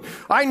unwilling.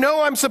 I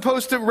know I'm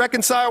supposed to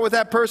reconcile with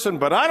that person,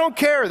 but I don't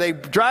care. They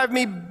drive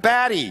me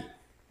batty.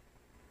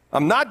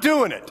 I'm not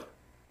doing it.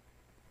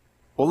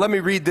 Well, let me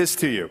read this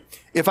to you.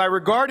 If I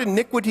regard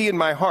iniquity in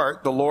my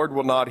heart, the Lord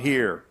will not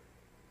hear.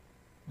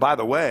 By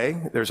the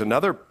way, there's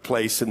another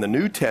place in the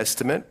New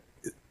Testament,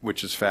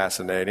 which is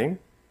fascinating.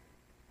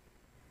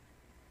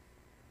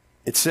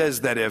 It says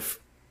that if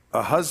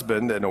a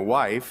husband and a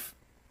wife,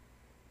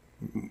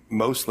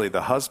 mostly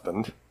the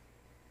husband,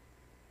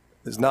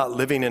 is not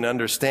living in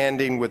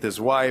understanding with his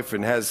wife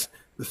and has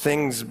the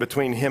things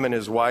between him and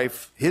his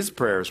wife, his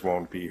prayers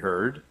won't be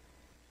heard.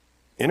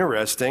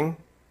 Interesting.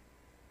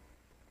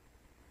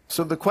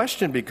 So the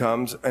question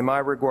becomes, am I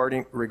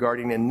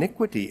regarding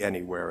iniquity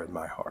anywhere in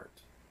my heart?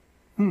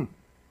 I'm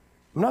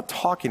not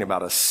talking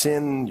about a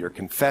sin, you're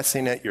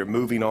confessing it, you're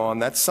moving on.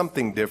 That's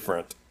something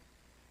different.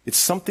 It's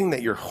something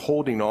that you're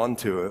holding on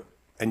to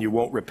and you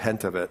won't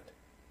repent of it.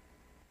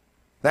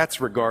 That's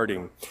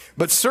regarding.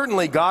 But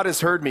certainly God has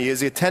heard me.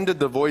 Has he attended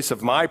the voice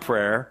of my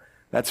prayer?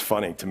 That's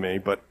funny to me,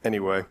 but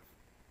anyway.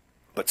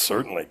 But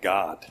certainly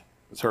God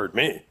has heard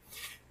me.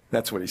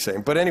 That's what he's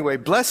saying. But anyway,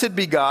 blessed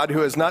be God who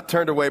has not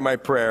turned away my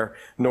prayer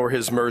nor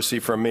his mercy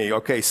from me.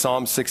 Okay,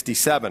 Psalm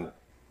 67.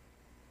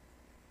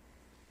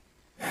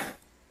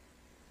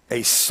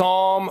 A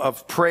psalm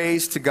of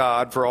praise to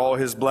God for all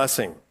his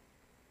blessing,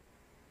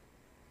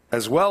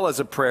 as well as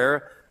a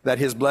prayer that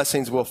his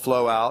blessings will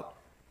flow out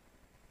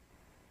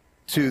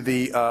to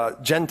the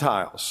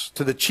Gentiles,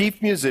 to the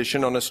chief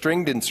musician on a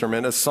stringed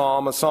instrument, a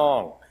psalm, a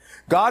song.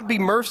 God be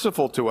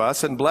merciful to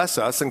us and bless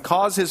us and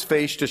cause his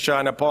face to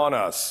shine upon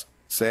us.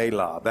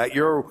 Selah, that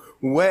your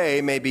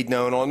way may be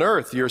known on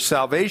earth, your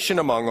salvation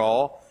among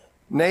all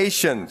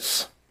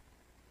nations.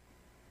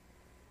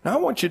 Now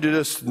I want you to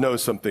just know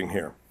something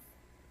here.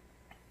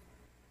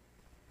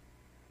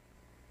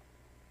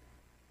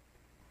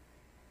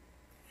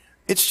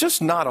 It's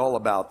just not all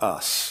about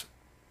us.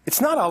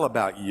 It's not all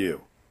about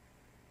you.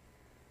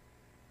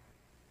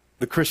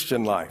 The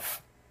Christian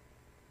life.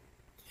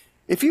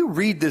 If you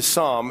read this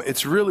psalm,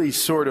 it's really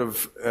sort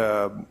of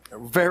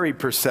very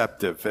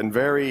perceptive and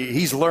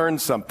he's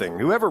learned something.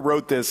 Whoever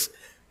wrote this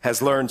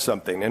has learned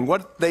something. And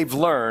what they've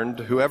learned,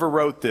 whoever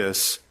wrote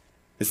this,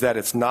 is that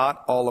it's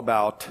not all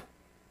about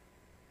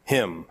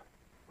him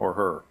or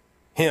her.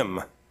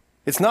 Him.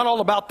 It's not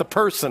all about the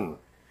person.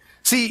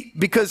 See,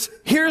 because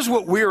here's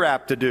what we're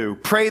apt to do.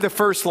 Pray the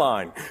first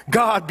line.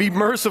 God, be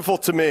merciful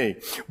to me.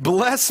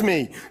 Bless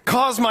me.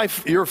 Cause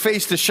your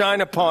face to shine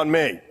upon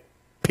me.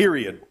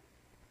 Period.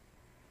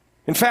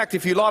 In fact,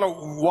 if you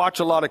watch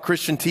a lot of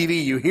Christian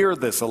TV, you hear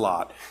this a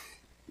lot.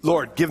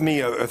 Lord, give me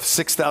a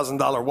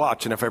 $6,000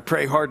 watch, and if I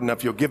pray hard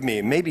enough, you'll give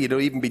me. Maybe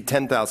it'll even be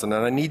 $10,000. And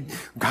I need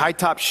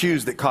high-top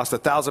shoes that cost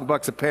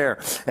 $1,000 a pair,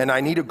 and I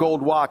need a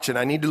gold watch, and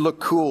I need to look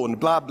cool, and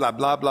blah, blah,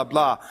 blah, blah,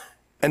 blah.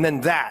 And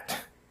then that.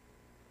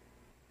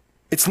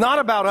 It's not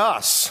about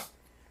us,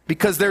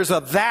 because there's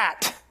a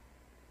that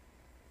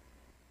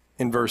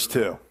in verse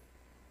 2.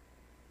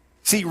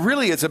 See,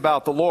 really it's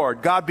about the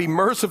Lord. God be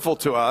merciful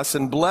to us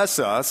and bless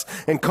us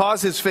and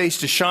cause his face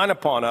to shine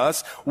upon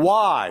us.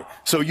 Why?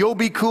 So you'll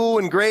be cool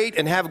and great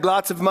and have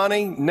lots of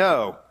money?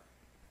 No.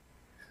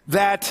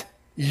 That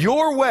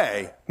your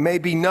way may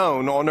be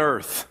known on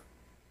earth.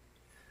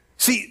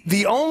 See,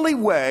 the only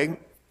way,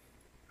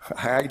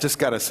 I just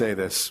got to say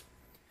this.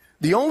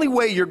 The only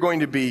way you're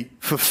going to be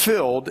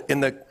fulfilled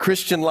in the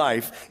Christian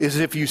life is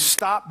if you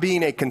stop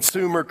being a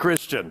consumer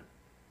Christian.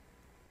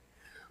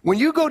 When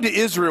you go to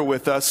Israel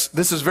with us,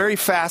 this is very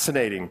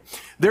fascinating.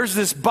 There's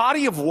this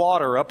body of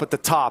water up at the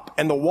top,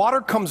 and the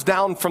water comes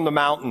down from the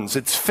mountains.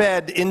 It's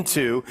fed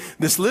into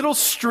this little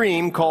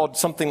stream called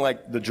something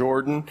like the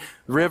Jordan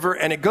River,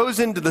 and it goes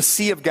into the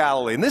Sea of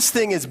Galilee. And this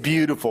thing is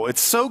beautiful. It's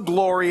so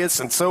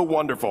glorious and so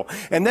wonderful.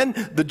 And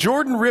then the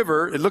Jordan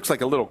River, it looks like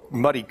a little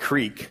muddy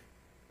creek.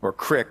 or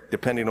crick,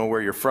 depending on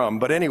where you're from.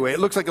 But anyway, it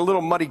looks like a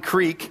little muddy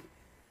creek,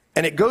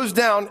 and it goes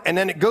down, and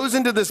then it goes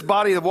into this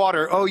body of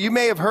water. Oh, you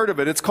may have heard of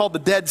it. It's called the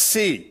Dead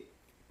Sea.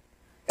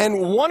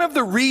 And one of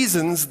the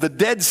reasons the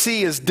Dead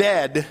Sea is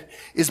dead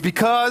is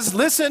because,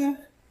 listen,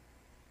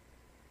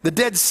 the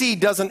Dead Sea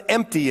doesn't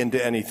empty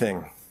into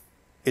anything.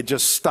 It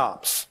just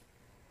stops.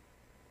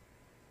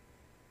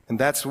 And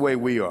that's the way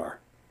we are.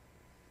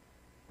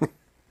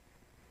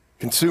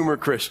 Consumer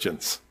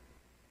Christians.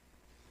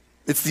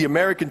 It's the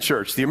American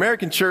church. The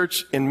American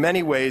church, in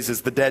many ways,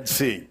 is the Dead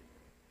Sea.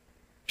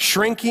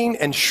 Shrinking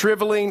and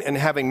shriveling and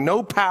having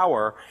no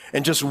power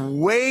and just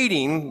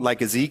waiting,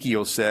 like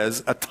Ezekiel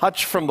says, a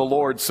touch from the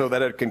Lord so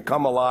that it can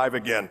come alive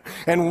again.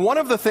 And one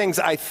of the things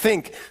I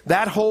think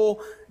that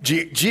whole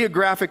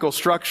geographical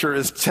structure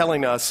is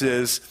telling us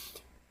is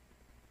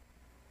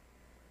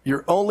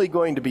you're only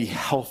going to be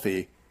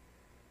healthy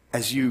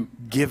as you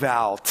give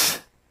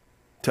out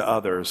to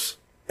others.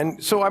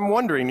 And so I'm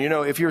wondering,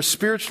 if you're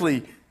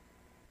spiritually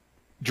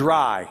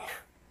dry,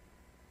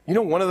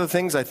 one of the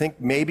things I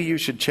think maybe you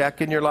should check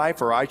in your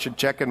life, or I should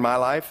check in my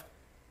life,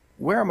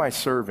 where am I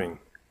serving?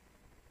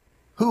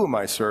 Who am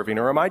I serving?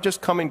 Or am I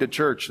just coming to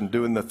church and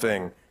doing the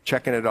thing,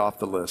 checking it off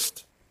the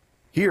list?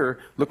 Here,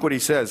 look what he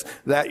says,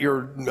 that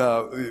your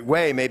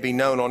way may be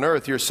known on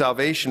earth, your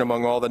salvation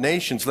among all the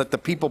nations. Let the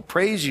people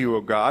praise you, O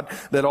God.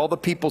 Let all the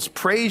peoples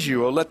praise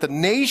you. O let the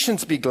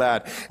nations be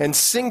glad and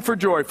sing for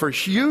joy, for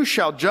you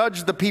shall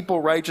judge the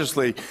people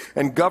righteously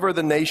and govern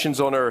the nations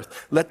on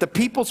earth. Let the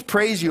peoples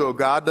praise you, O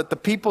God. Let the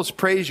peoples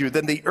praise you.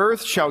 Then the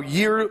earth shall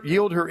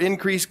yield her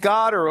increase.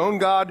 God, our own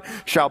God,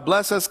 shall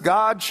bless us.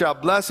 God shall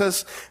bless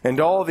us, and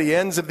all the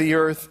ends of the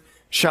earth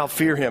shall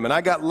fear him. And I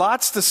got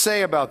lots to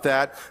say about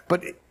that,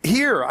 but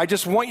here, I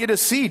just want you to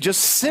see, just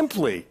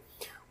simply,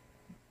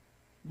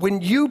 when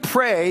you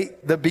pray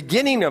the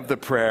beginning of the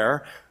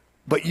prayer,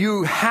 but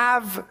you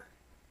have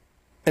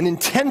an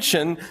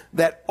intention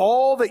that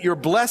all that your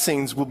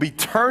blessings will be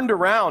turned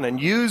around and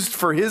used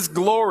for his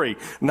glory,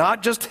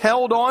 not just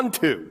held on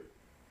to,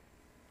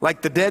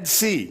 like the Dead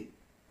Sea.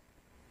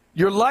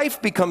 Your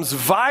life becomes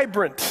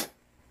vibrant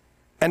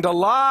and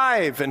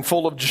alive and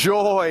full of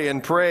joy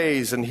and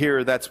praise. And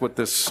here, that's what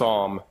this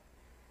psalm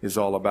is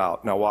all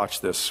about. Now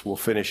watch this. We'll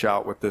finish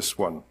out with this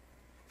one.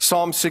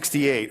 Psalm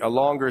 68, a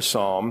longer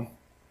psalm.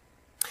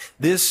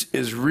 This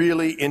is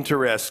really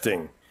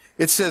interesting.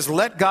 It says,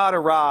 let God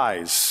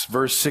arise,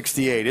 verse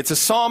 68. It's a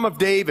psalm of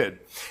David.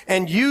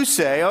 And you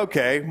say,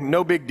 okay,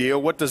 no big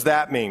deal. What does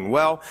that mean?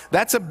 Well,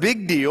 that's a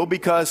big deal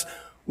because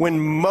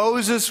when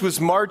Moses was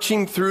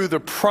marching through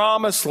the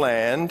promised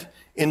land,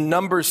 in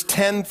Numbers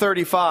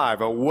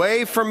 10:35,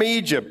 away from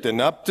Egypt and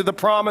up to the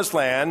promised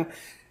land,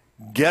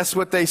 guess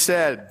what they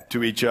said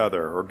to each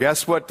other? Or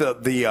guess what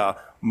the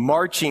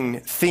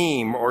marching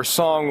theme or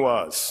song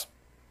was?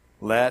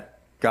 Let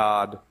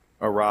God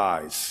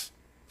arise.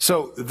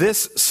 So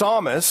this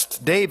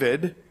psalmist,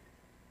 David,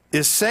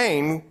 is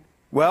saying,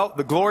 well,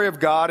 the glory of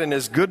God and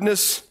his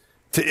goodness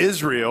to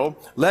Israel.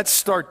 Let's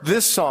start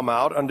this psalm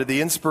out under the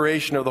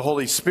inspiration of the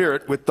Holy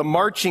Spirit with the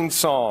marching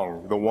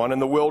song, the one in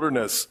the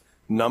wilderness.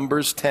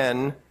 Numbers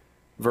 10,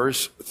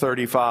 verse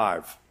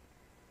 35.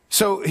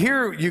 So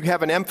here you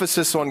have an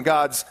emphasis on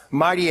God's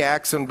mighty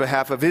acts on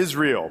behalf of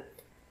Israel,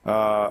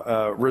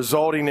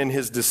 resulting in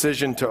his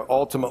decision to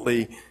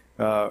ultimately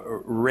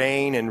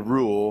reign and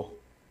rule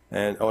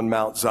on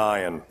Mount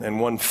Zion. And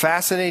one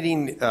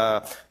fascinating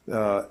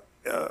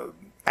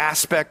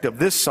aspect of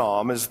this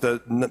psalm is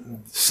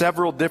the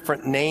several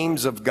different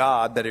names of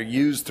God that are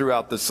used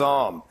throughout the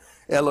psalm.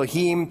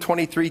 Elohim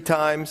 23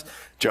 times,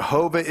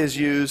 Jehovah is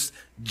used,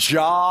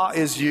 Jah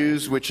is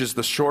used, which is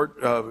the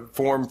short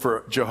form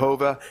for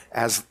Jehovah,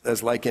 as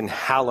like in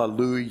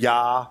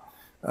hallelujah,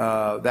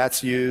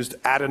 that's used.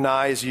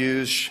 Adonai is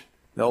used,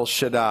 El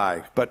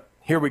Shaddai. But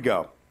here we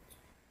go.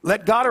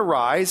 Let God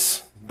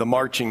arise, the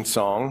marching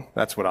song,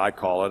 that's what I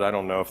call it. I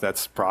don't know if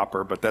that's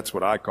proper, but that's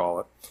what I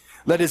call it.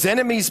 Let his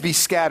enemies be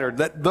scattered.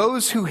 Let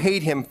those who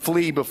hate him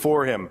flee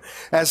before him.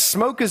 As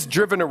smoke is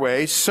driven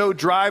away, so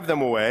drive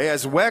them away.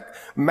 As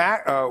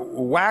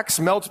wax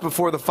melts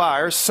before the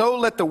fire, so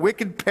let the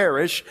wicked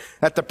perish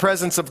at the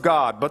presence of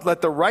God. But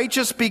let the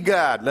righteous be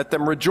glad. Let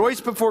them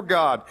rejoice before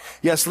God.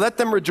 Yes, let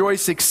them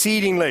rejoice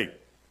exceedingly.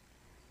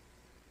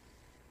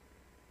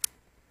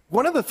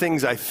 One of the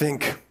things I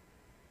think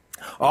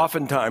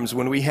oftentimes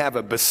when we have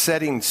a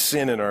besetting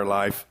sin in our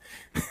life,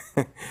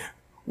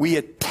 we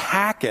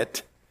attack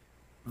it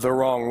the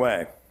wrong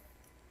way.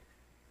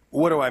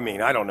 What do I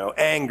mean? I don't know.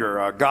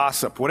 Anger,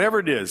 gossip, whatever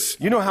it is.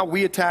 You know how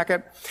we attack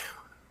it?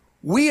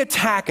 We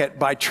attack it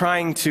by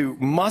trying to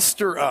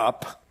muster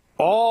up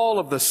all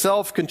of the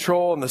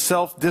self-control and the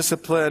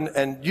self-discipline.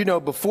 And,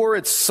 before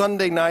it's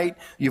Sunday night,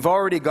 you've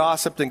already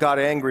gossiped and got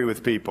angry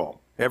with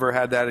people. Ever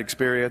had that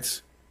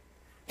experience?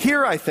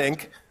 Here, I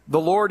think, the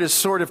Lord is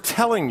sort of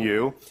telling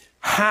you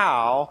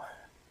how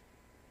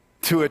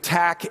to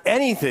attack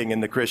anything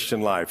in the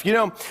Christian life.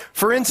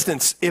 For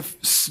instance,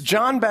 if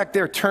John back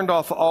there turned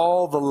off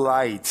all the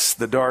lights,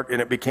 the dark,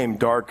 and it became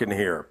dark in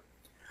here,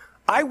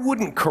 I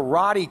wouldn't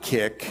karate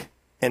kick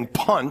and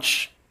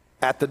punch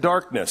at the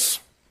darkness.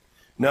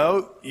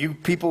 No, you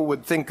people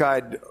would think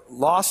I'd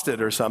lost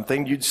it or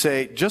something. You'd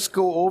say, just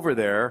go over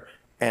there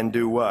and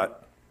do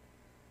what?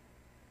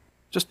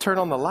 Just turn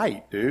on the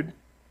light, dude.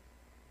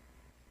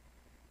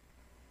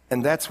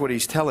 And that's what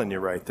he's telling you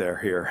right there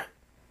here.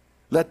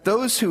 Let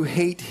those who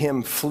hate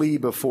him flee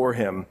before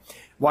him.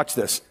 Watch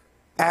this.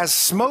 As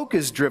smoke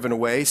is driven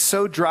away,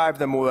 so drive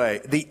them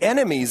away. The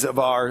enemies of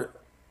our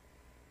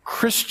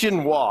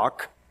Christian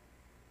walk,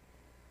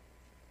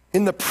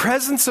 in the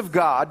presence of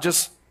God,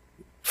 just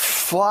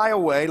fly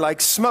away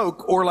like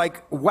smoke or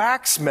like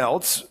wax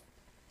melts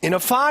in a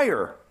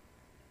fire.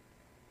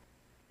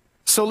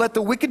 So let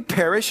the wicked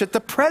perish at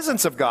the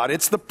presence of God.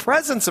 It's the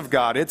presence of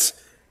God. It's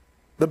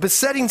the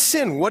besetting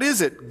sin. What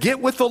is it? Get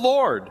with the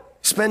Lord.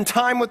 Spend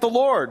time with the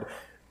Lord.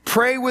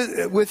 Pray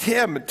with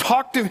him.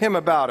 Talk to him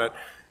about it.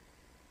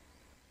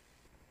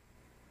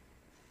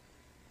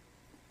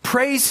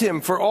 Praise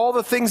him for all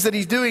the things that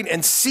he's doing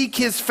and seek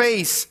his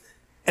face.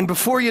 And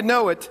before you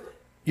know it,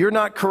 you're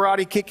not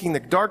karate kicking the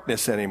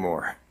darkness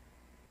anymore.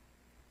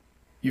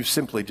 You've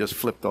simply just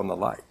flipped on the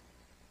light.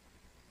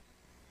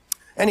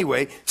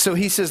 Anyway, so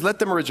he says, let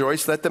them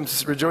rejoice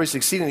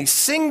exceedingly.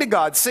 Sing to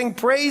God, sing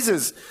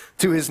praises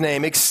to his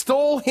name.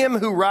 Extol him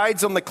who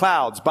rides on the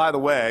clouds. By the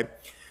way,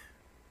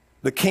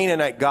 the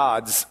Canaanite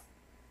gods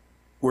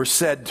were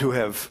said to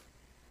have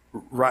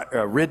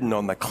ridden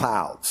on the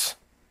clouds.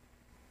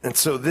 And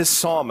so this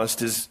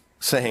psalmist is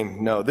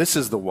saying, no, this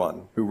is the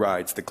one who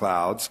rides the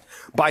clouds.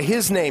 By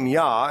his name,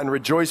 Yah, and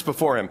rejoice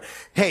before him.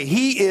 Hey,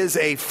 he is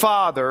a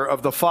father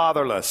of the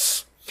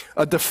fatherless.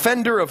 A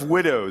defender of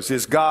widows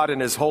is God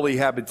in his holy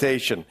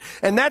habitation.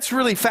 And that's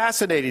really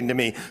fascinating to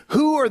me.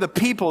 Who are the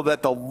people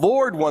that the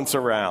Lord wants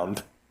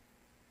around?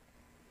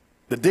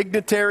 The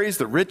dignitaries,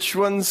 the rich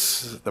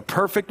ones, the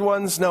perfect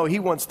ones? No, he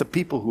wants the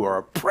people who are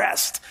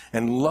oppressed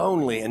and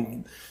lonely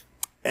and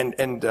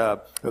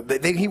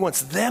he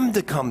wants them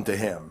to come to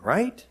him,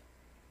 right?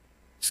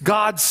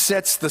 God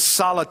sets the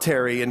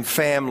solitary in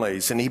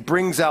families, and he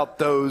brings out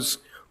those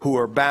who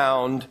are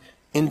bound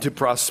into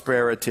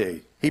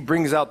prosperity. He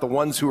brings out the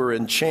ones who are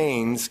in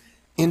chains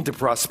into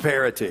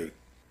prosperity.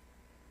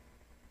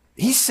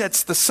 He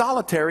sets the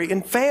solitary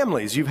in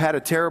families. You've had a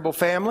terrible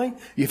family.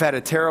 You've had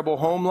a terrible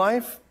home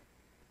life.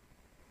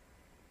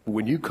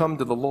 When you come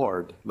to the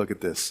Lord, look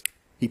at this.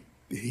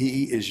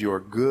 He is your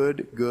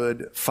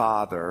good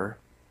Father,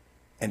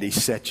 and he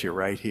sets you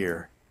right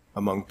here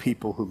among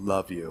people who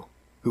love you,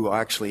 who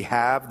actually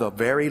have the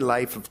very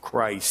life of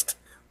Christ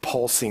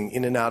pulsing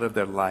in and out of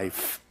their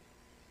life.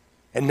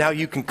 And now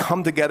you can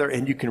come together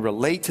and you can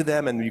relate to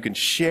them and you can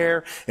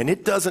share. And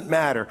it doesn't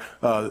matter.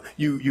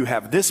 You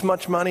have this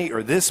much money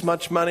or this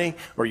much money,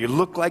 or you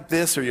look like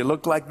this or you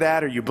look like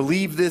that, or you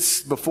believe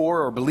this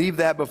before or believe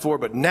that before.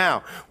 But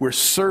now we're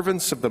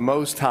servants of the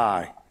Most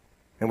High,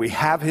 and we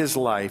have his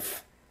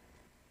life,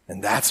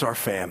 and that's our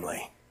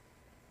family.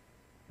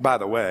 By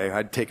the way,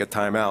 I'd take a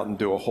time out and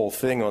do a whole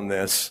thing on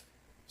this.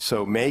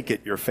 So make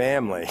it your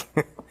family.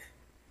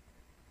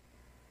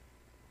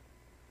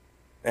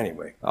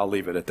 Anyway, I'll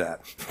leave it at that.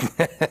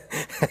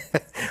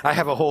 I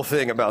have a whole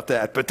thing about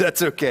that, but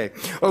that's okay.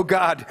 Oh,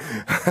 God.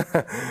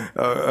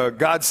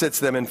 God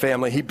sets them in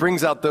family. He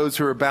brings out those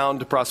who are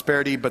bound to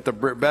prosperity, but the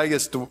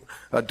rebellious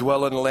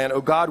dwell in the land. Oh,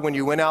 God, when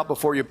you went out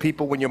before your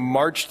people, when you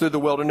marched through the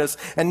wilderness.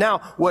 And now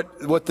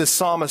what this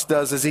psalmist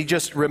does is he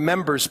just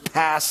remembers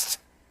past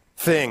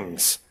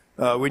things.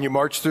 When you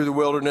marched through the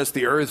wilderness,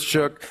 the earth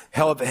shook,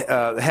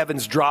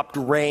 heavens dropped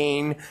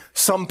rain.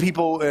 Some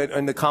people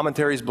in the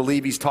commentaries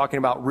believe he's talking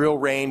about real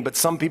rain, but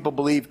some people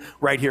believe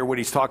right here what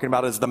he's talking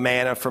about is the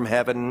manna from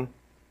heaven.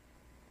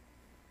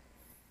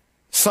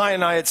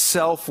 Sinai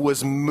itself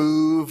was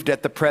moved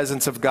at the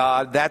presence of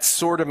God. That's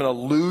sort of an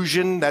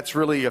illusion. That's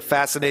really a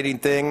fascinating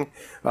thing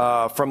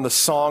from the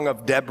Song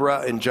of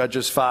Deborah in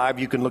Judges 5.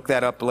 You can look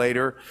that up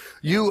later.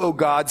 You, O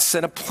God,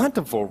 sent a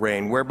plentiful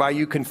rain, whereby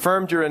you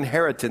confirmed your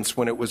inheritance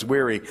when it was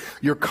weary.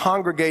 Your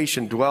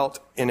congregation dwelt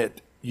in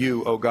it.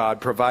 You, O God,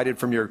 provided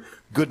from your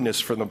goodness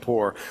for the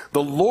poor.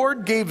 The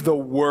Lord gave the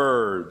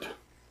word.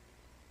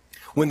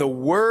 When the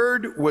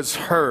word was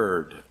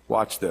heard,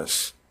 watch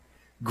this.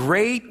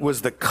 Great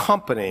was the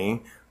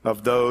company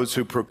of those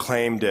who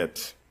proclaimed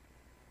it.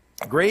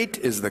 Great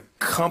is the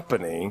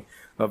company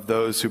of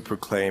those who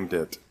proclaimed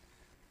it.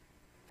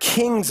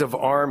 Kings of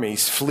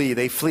armies flee,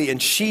 they flee, and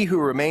she who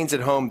remains at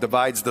home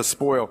divides the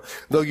spoil.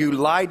 Though you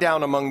lie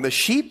down among the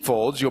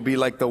sheepfolds, you'll be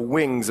like the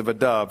wings of a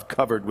dove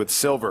covered with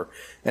silver,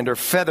 and her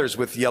feathers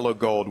with yellow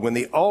gold. When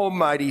the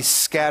Almighty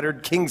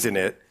scattered kings in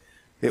it,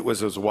 it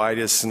was as white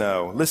as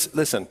snow.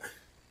 Listen.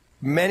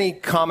 Many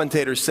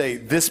commentators say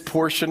this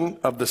portion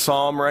of the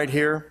psalm right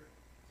here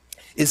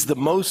is the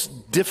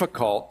most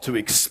difficult to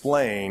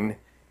explain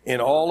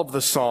in all of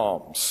the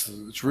psalms.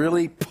 It's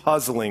really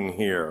puzzling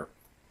here.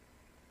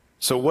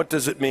 So what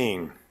does it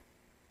mean?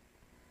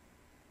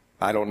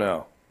 I don't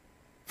know.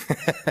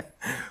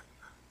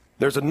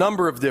 There's a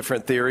number of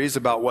different theories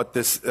about what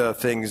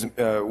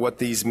what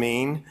these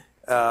mean.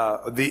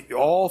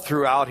 all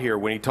throughout here,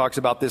 when he talks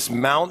about this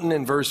mountain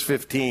in verse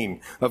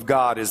 15 of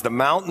God, is the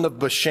mountain of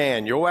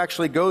Bashan. You'll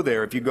actually go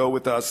there if you go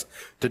with us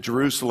to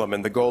Jerusalem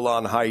and the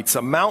Golan Heights.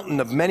 A mountain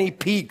of many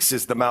peaks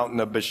is the mountain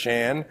of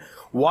Bashan.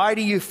 Why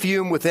do you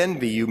fume with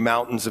envy, you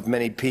mountains of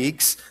many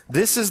peaks?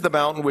 This is the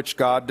mountain which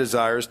God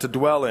desires to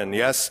dwell in.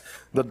 Yes,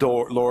 the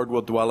Lord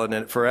will dwell in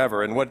it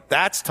forever. And what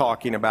that's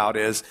talking about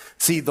is,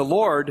 see, the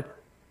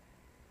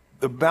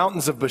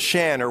mountains of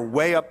Bashan are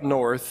way up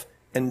north,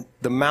 and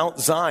the Mount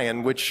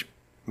Zion, which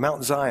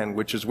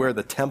is where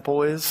the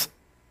temple is,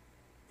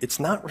 it's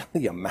not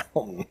really a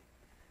mountain.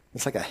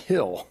 It's like a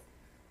hill.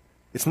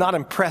 It's not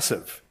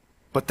impressive,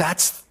 but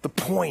that's the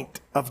point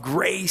of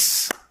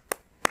grace.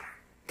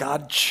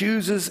 God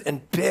chooses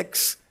and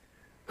picks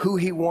who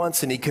he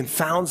wants, and he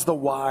confounds the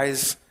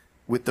wise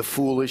with the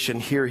foolish,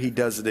 and here he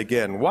does it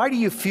again. Why do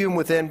you fume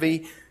with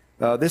envy?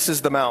 This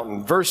is the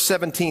mountain. Verse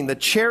 17, the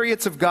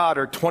chariots of God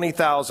are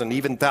 20,000,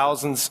 even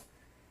thousands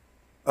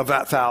of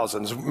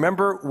thousands.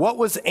 Remember, what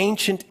was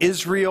ancient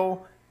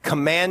Israel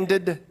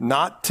commanded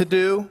not to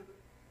do?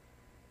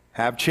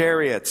 Have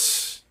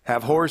chariots,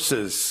 have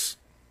horses.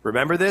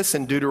 Remember this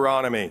in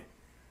Deuteronomy.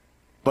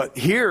 But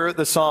here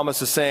the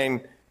psalmist is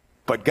saying,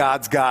 but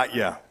God's got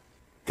you,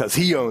 because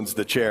he owns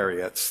the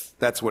chariots.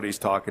 That's what he's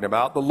talking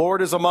about. The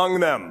Lord is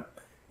among them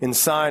in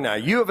Sinai.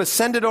 You have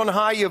ascended on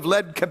high. You have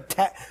led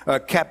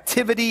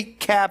captivity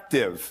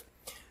captive.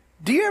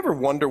 Do you ever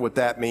wonder what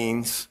that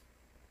means?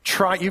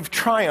 You've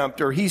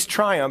triumphed, or he's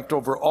triumphed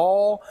over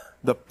all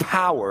the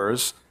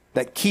powers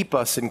that keep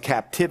us in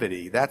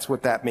captivity. That's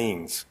what that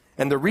means.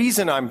 And the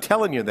reason I'm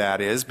telling you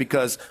that is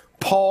because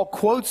Paul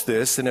quotes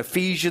this in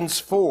Ephesians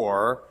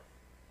 4,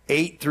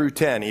 8 through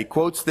 10. He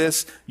quotes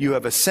this, you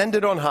have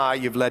ascended on high,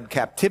 you've led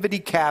captivity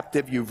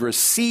captive, you've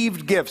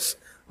received gifts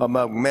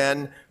among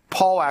men.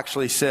 Paul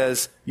actually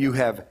says you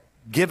have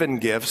given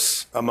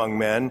gifts among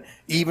men,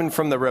 even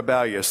from the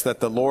rebellious,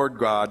 that the Lord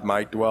God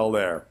might dwell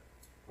there.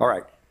 All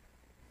right.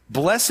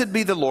 Blessed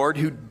be the Lord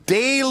who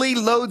daily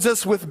loads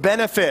us with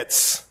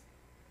benefits.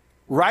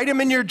 Write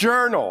them in your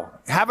journal.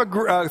 Have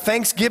a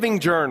Thanksgiving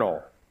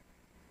journal.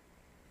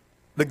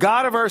 The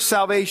God of our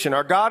salvation.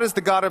 Our God is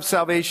the God of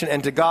salvation,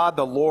 and to God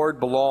the Lord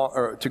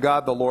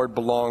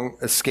belong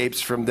escapes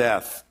from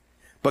death.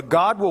 But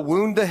God will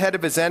wound the head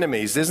of his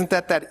enemies. Isn't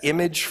that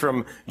image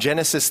from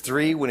Genesis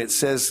 3 when it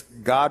says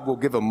God will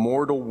give a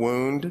mortal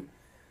wound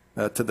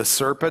to the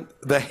serpent?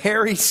 The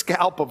hairy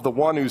scalp of the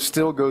one who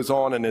still goes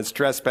on in his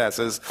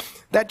trespasses.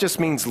 That just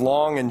means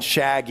long and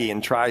shaggy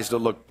and tries to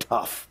look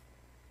tough.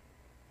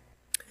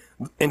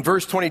 In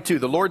verse 22,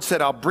 the Lord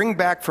said, I'll bring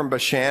back from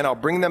Bashan, I'll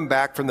bring them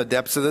back from the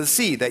depths of the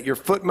sea, that your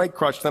foot may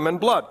crush them in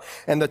blood,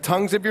 and the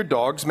tongues of your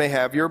dogs may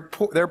have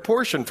their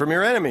portion from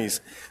your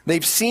enemies.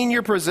 They've seen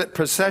your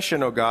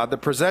procession, O God, the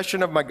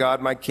procession of my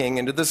God, my King,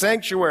 into the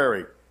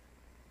sanctuary.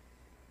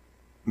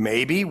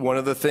 Maybe one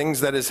of the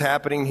things that is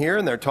happening here,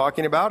 and they're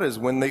talking about, is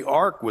when the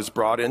ark was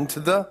brought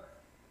into the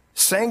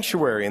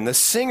sanctuary, and the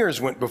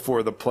singers went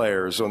before the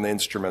players on the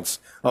instruments.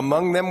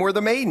 Among them were the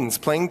maidens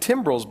playing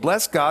timbrels.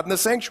 Bless God in the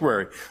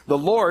sanctuary. The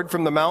Lord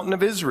from the mountain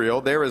of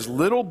Israel. There is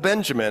little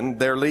Benjamin,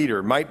 their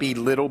leader. Might be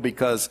little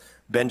because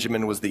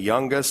Benjamin was the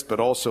youngest, but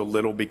also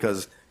little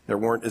because there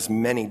weren't as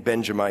many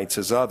Benjamites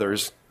as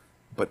others.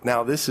 But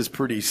now this is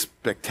pretty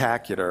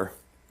spectacular.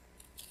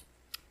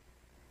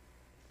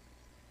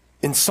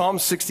 In Psalm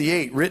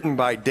 68, written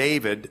by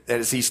David,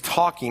 as he's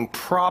talking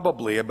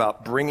probably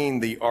about bringing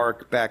the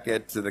ark back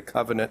into the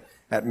covenant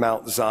at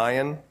Mount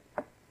Zion,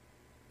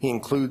 he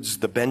includes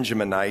the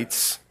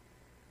Benjaminites,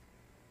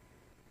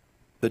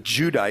 the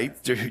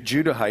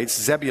Judahites,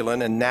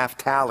 Zebulun and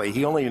Naphtali.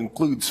 He only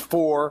includes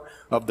 4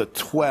 of the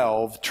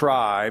 12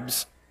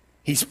 tribes.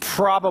 He's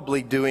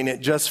probably doing it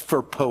just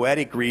for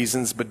poetic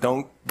reasons, but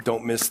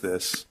don't miss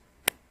this.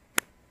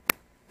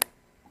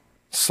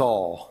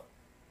 Saul,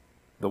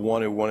 the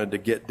one who wanted to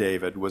get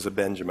David, was a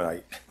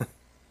Benjaminite.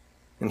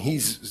 And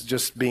he's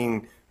just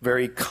being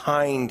very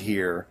kind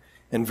here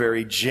and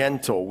very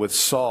gentle with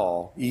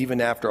Saul, even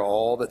after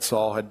all that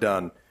Saul had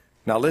done.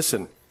 Now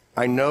listen,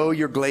 I know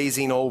you're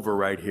glazing over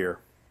right here.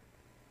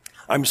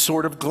 I'm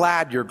sort of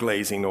glad you're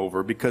glazing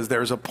over because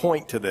there's a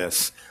point to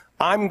this.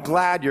 I'm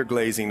glad you're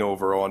glazing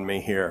over on me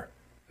here.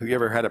 Have you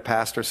ever had a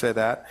pastor say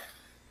that?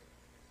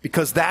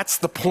 Because that's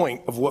the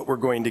point of what we're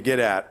going to get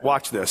at.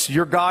 Watch this.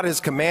 Your God has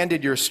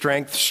commanded your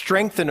strength.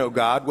 Strengthen, O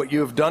God, what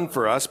you have done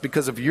for us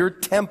because of your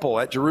temple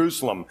at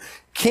Jerusalem.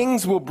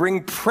 Kings will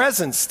bring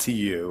presents to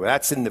you.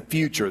 That's in the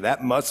future.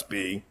 That must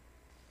be.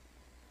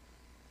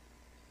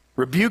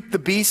 Rebuke the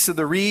beasts of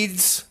the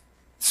reeds.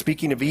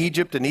 Speaking of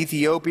Egypt and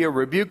Ethiopia,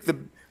 rebuke the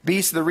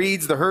beasts of the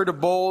reeds, the herd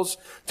of bulls,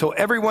 till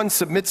everyone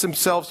submits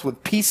himself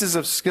with pieces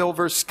of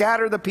silver.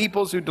 Scatter the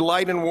peoples who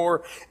delight in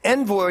war.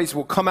 Envoys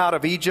will come out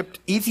of Egypt.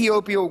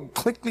 Ethiopia will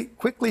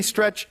quickly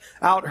stretch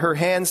out her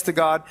hands to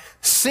God.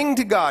 Sing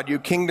to God, you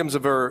kingdoms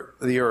of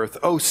the earth.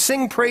 Oh,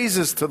 sing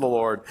praises to the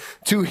Lord,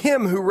 to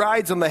him who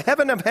rides on the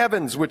heaven of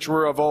heavens, which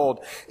were of old.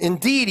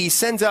 Indeed, he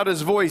sends out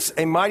his voice,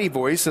 a mighty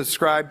voice,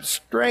 ascribe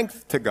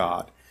strength to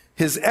God.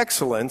 His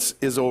excellence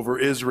is over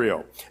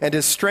Israel, and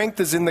his strength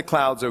is in the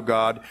clouds, O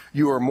God.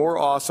 You are more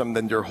awesome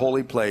than your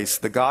holy place.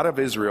 The God of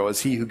Israel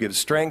is he who gives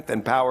strength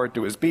and power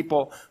to his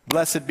people.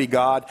 Blessed be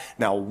God.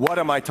 Now, what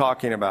am I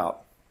talking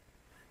about?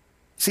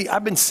 See,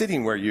 I've been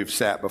sitting where you've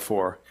sat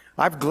before.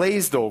 I've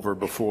glazed over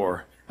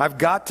before. I've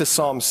got to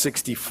Psalm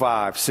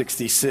 65,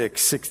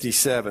 66,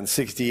 67,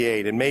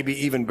 68, and maybe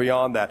even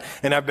beyond that.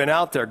 And I've been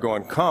out there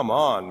going, come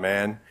on,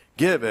 man,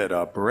 give it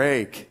a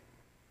break.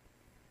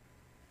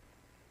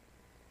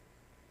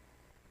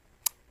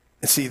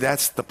 And see,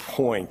 that's the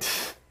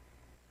point.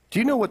 Do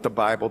you know what the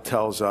Bible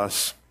tells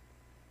us?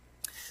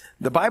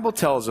 The Bible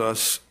tells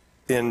us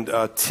in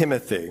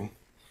Timothy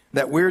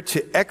that we're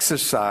to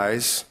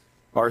exercise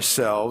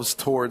ourselves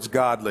towards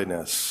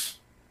godliness.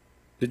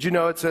 Did you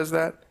know it says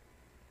that?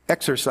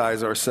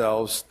 Exercise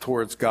ourselves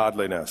towards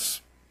godliness.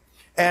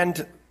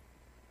 And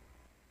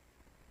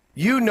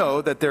you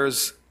know that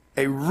there's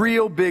a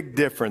real big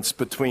difference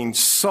between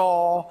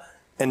Saul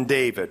and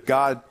David.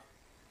 God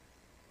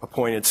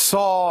appointed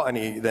Saul, and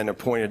he then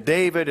appointed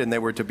David, and they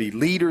were to be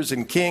leaders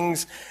and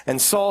kings.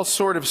 And Saul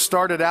sort of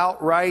started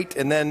out right,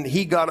 and then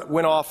he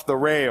went off the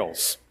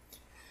rails.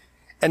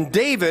 And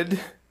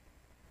David,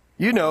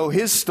 you know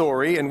his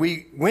story, and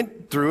we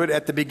went through it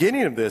at the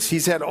beginning of this.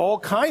 He's had all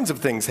kinds of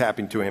things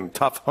happen to him.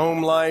 Tough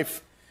home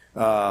life,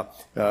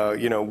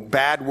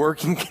 bad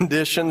working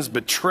conditions,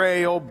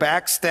 betrayal,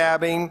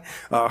 backstabbing,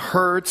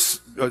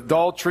 hurts,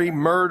 adultery,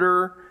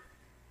 murder,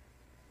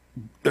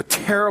 a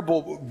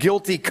terrible,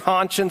 guilty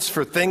conscience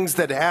for things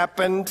that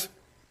happened.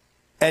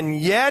 And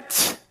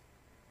yet,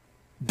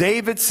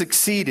 David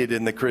succeeded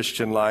in the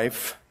Christian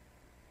life,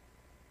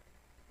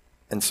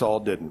 and Saul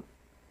didn't.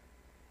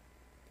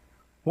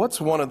 What's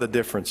one of the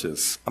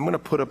differences? I'm going to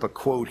put up a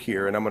quote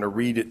here, and I'm going to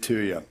read it to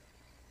you.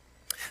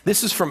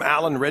 This is from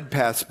Alan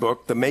Redpath's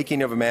book, The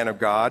Making of a Man of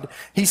God.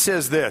 He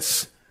says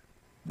this: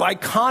 by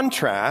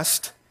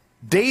contrast,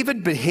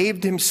 David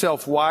behaved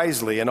himself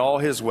wisely in all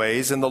his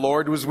ways, and the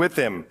Lord was with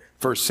him.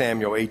 1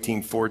 Samuel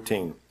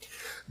 18:14.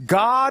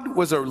 God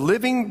was a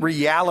living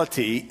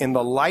reality in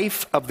the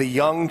life of the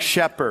young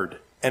shepherd.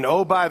 And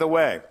oh, by the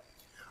way,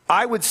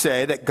 I would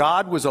say that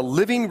God was a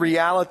living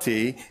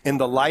reality in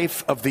the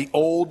life of the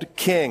old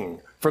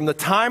king. From the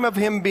time of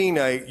him being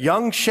a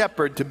young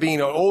shepherd to being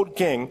an old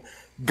king,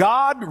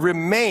 God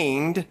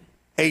remained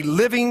a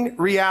living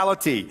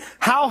reality.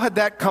 How had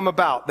that come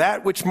about?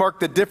 That which marked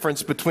the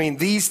difference between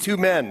these two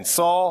men,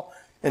 Saul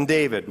and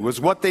David,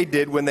 was what they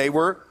did when they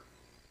were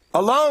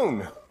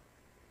alone.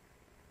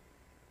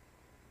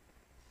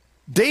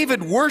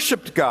 David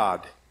worshiped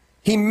God.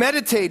 He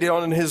meditated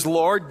on his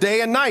Lord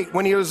day and night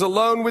when he was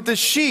alone with his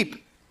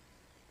sheep.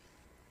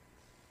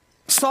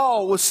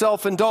 Saul was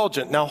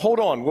self-indulgent. Now hold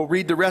on, we'll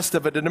read the rest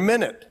of it in a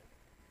minute.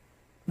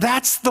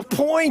 That's the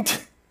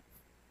point.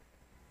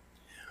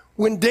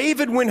 When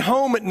David went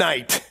home at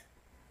night,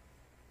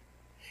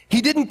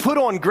 he didn't put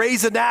on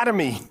Grey's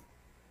Anatomy.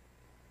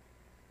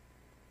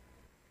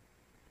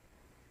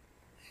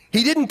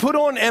 He didn't put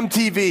on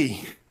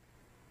MTV.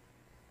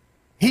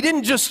 He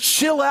didn't just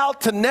chill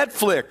out to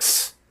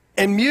Netflix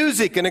and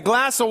music and a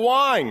glass of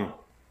wine.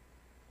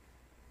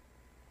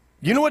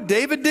 You know what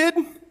David did?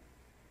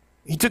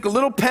 He took a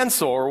little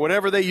pencil or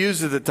whatever they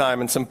used at the time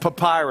and some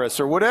papyrus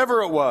or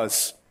whatever it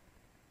was.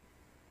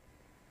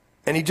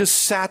 And he just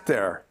sat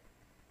there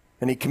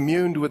and he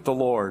communed with the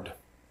Lord.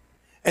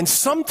 And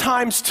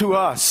sometimes to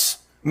us,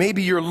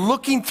 maybe you're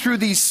looking through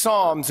these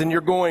Psalms and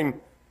you're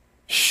going,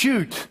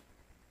 shoot,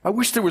 I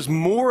wish there was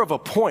more of a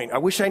point. I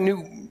wish I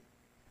knew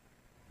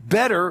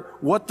better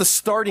what the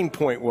starting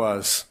point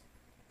was.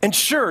 And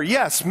sure,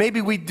 yes,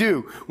 maybe we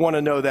do want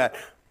to know that.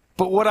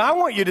 But what I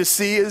want you to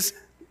see is,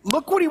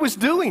 look what he was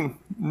doing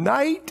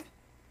night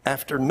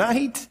after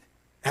night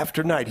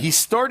after night. He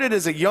started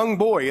as a young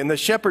boy in the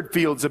shepherd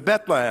fields of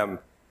Bethlehem.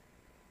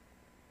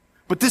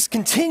 But this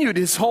continued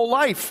his whole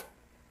life.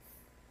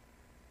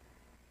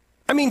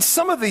 I mean,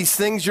 some of these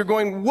things you're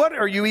going, what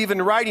are you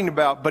even writing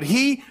about? But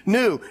he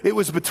knew it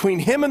was between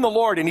him and the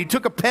Lord. And he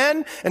took a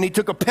pen and he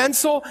took a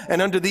pencil,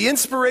 and under the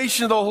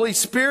inspiration of the Holy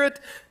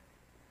Spirit,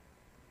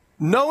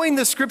 knowing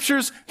the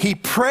scriptures, he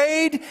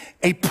prayed,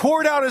 he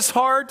poured out his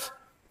heart,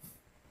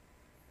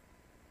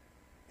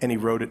 and he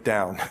wrote it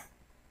down.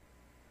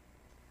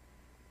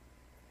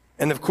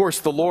 And of course,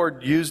 the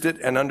Lord used it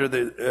and under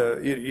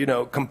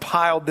the,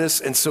 compiled this,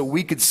 and so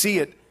we could see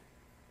it.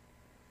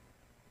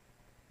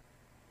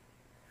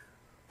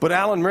 But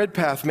Alan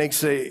Redpath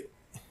makes a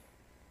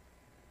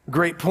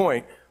great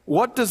point.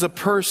 What does a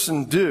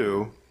person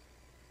do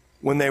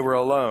when they were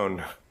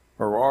alone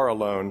or are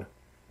alone?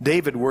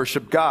 David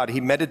worshiped God.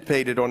 He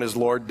meditated on his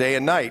Lord day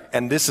and night.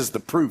 And this is the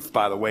proof,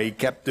 by the way, he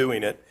kept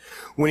doing it.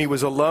 When he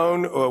was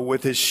alone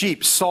with his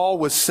sheep, Saul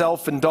was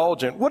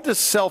self-indulgent. What does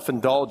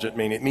self-indulgent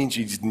mean? It means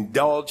he's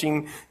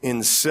indulging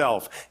in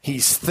self.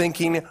 He's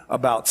thinking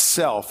about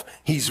self.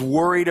 He's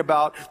worried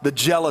about the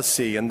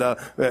jealousy and the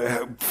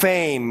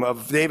fame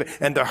of David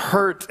and the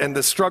hurt and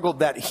the struggle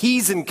that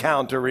he's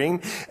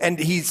encountering. And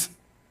he's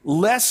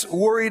less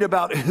worried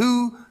about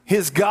who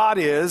his God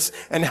is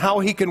and how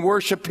he can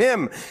worship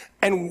him.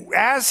 And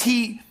as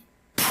he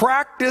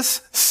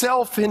practiced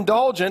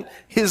self-indulgent,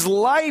 his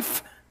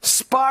life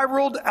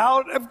spiraled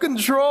out of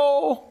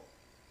control.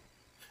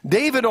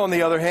 David, on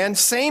the other hand,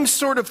 same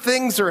sort of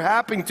things are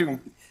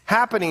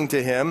happening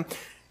to him.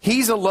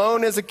 He's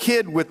alone as a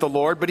kid with the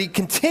Lord, but he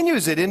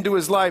continues it into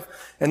his life.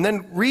 And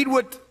then read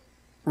what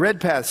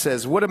Redpath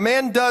says. What a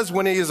man does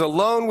when he is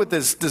alone with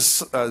his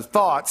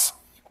thoughts,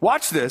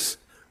 watch this,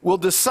 will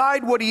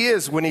decide what he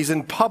is when he's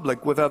in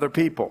public with other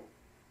people.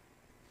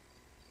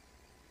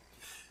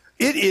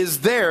 It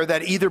is there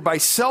that either by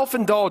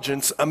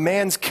self-indulgence a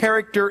man's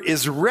character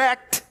is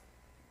wrecked,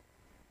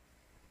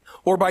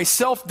 or by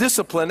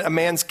self-discipline a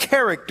man's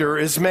character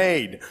is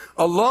made.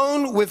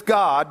 Alone with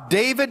God,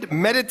 David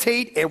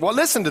meditated, well,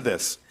 listen to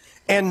this,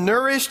 and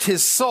nourished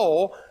his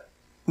soul,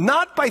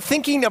 not by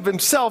thinking of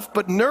himself,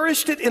 but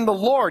nourished it in the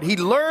Lord. He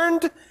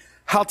learned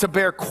how to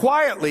bear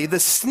quietly the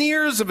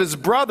sneers of his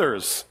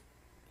brothers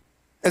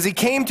as he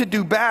came to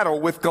do battle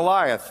with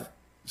Goliath,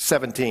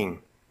 17.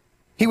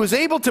 He was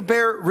able to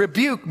bear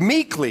rebuke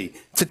meekly,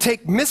 to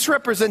take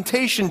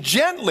misrepresentation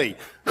gently.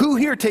 Who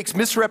here takes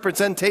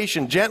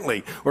misrepresentation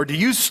gently? Or do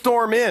you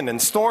storm in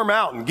and storm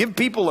out and give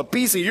people a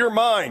piece of your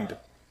mind?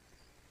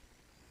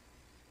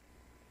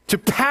 To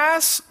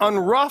pass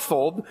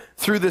unruffled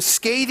through the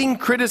scathing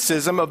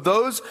criticism of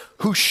those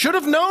who should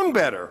have known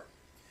better.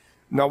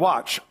 Now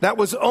watch, that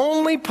was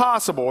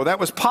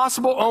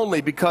possible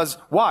only because,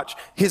 watch,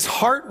 his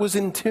heart was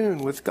in tune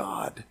with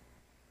God.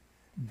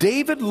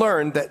 David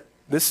learned that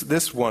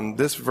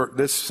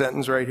this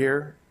sentence right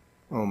here,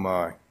 oh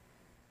my.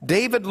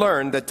 David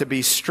learned that to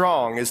be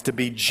strong is to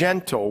be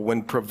gentle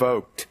when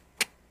provoked,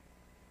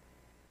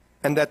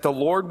 and that the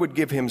Lord would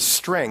give him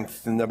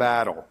strength in the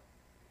battle.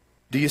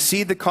 Do you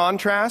see the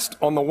contrast?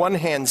 On the one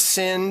hand,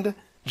 sin,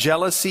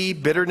 jealousy,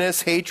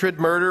 bitterness, hatred,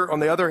 murder. On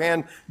the other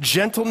hand,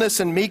 gentleness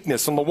and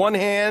meekness. On the one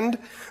hand,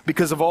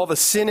 because of all the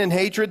sin and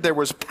hatred, there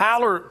was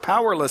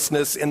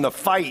powerlessness in the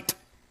fight.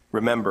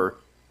 Remember,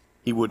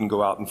 he wouldn't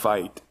go out and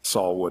fight.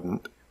 Saul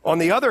wouldn't. On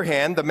the other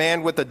hand, the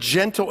man with a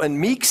gentle and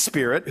meek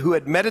spirit who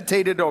had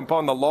meditated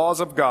upon the laws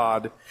of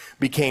God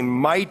became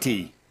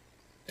mighty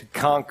to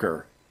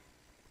conquer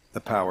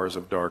the powers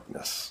of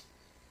darkness.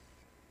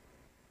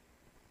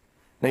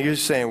 Now you're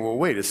saying, well,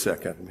 wait a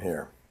second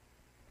here.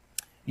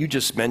 You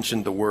just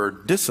mentioned the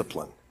word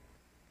discipline.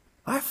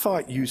 I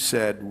thought you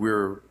said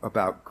we're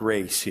about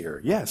grace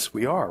here. Yes,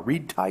 we are.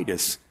 Read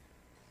Titus.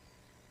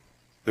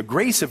 The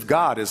grace of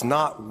God is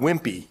not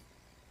wimpy.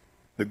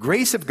 The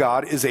grace of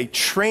God is a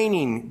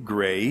training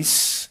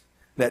grace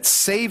that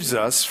saves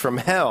us from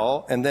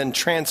hell and then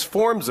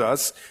transforms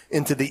us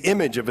into the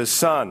image of his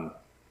Son.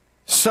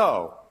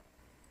 So,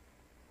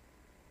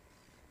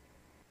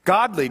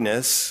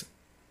 godliness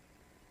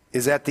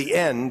is at the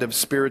end of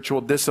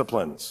spiritual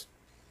disciplines.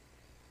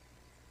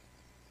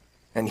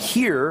 And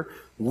here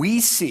we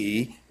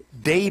see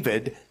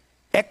David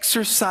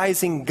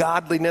exercising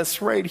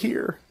godliness right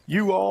here.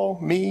 You all,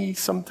 me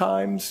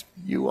sometimes,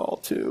 you all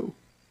too.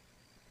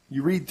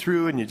 You read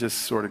through and you just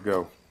sort of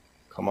go,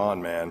 come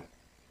on, man.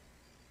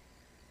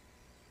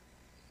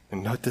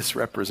 And what this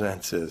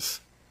represents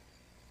is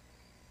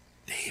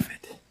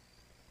David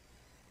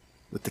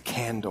with the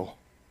candle.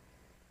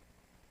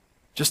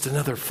 Just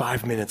another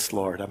 5 minutes,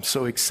 Lord. I'm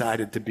so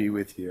excited to be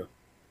with you.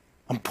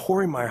 I'm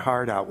pouring my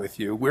heart out with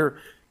you. We're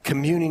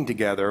communing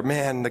together.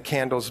 Man, the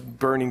candle's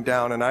burning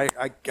down, and I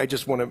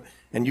just want to,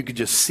 and you could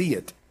just see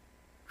it.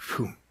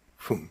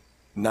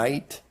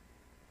 Night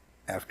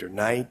after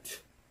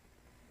night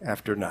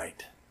after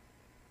night.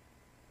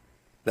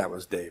 That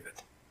was David.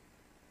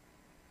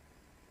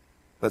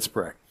 Let's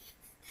pray.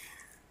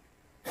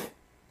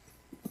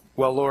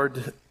 Well,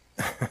 Lord,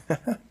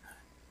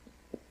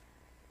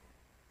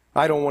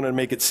 I don't want to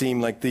make it seem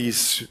like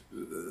these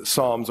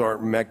Psalms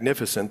aren't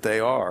magnificent. They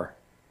are.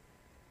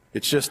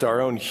 It's just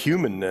our own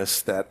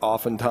humanness that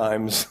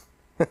oftentimes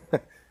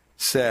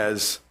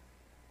says,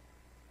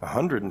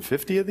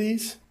 150 of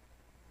these?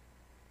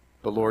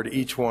 But Lord,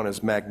 each one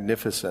is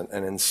magnificent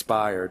and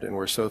inspired, and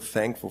we're so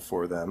thankful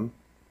for them.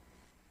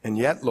 And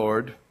yet,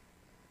 Lord,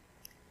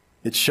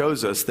 it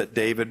shows us that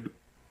David,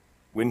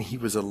 when he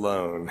was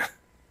alone,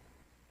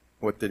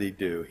 what did he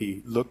do?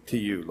 He looked to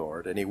you,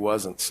 Lord, and he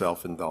wasn't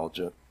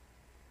self-indulgent.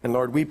 And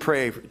Lord, we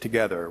pray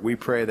together. We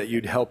pray that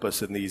you'd help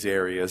us in these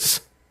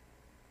areas.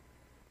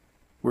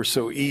 We're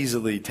so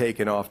easily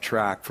taken off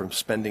track from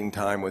spending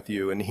time with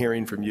you and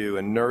hearing from you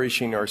and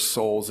nourishing our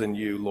souls in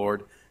you,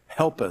 Lord.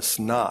 Help us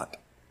not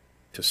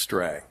to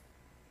stray.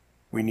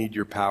 We need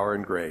your power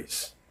and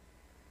grace.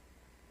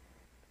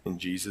 In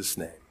Jesus'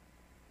 name,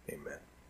 amen.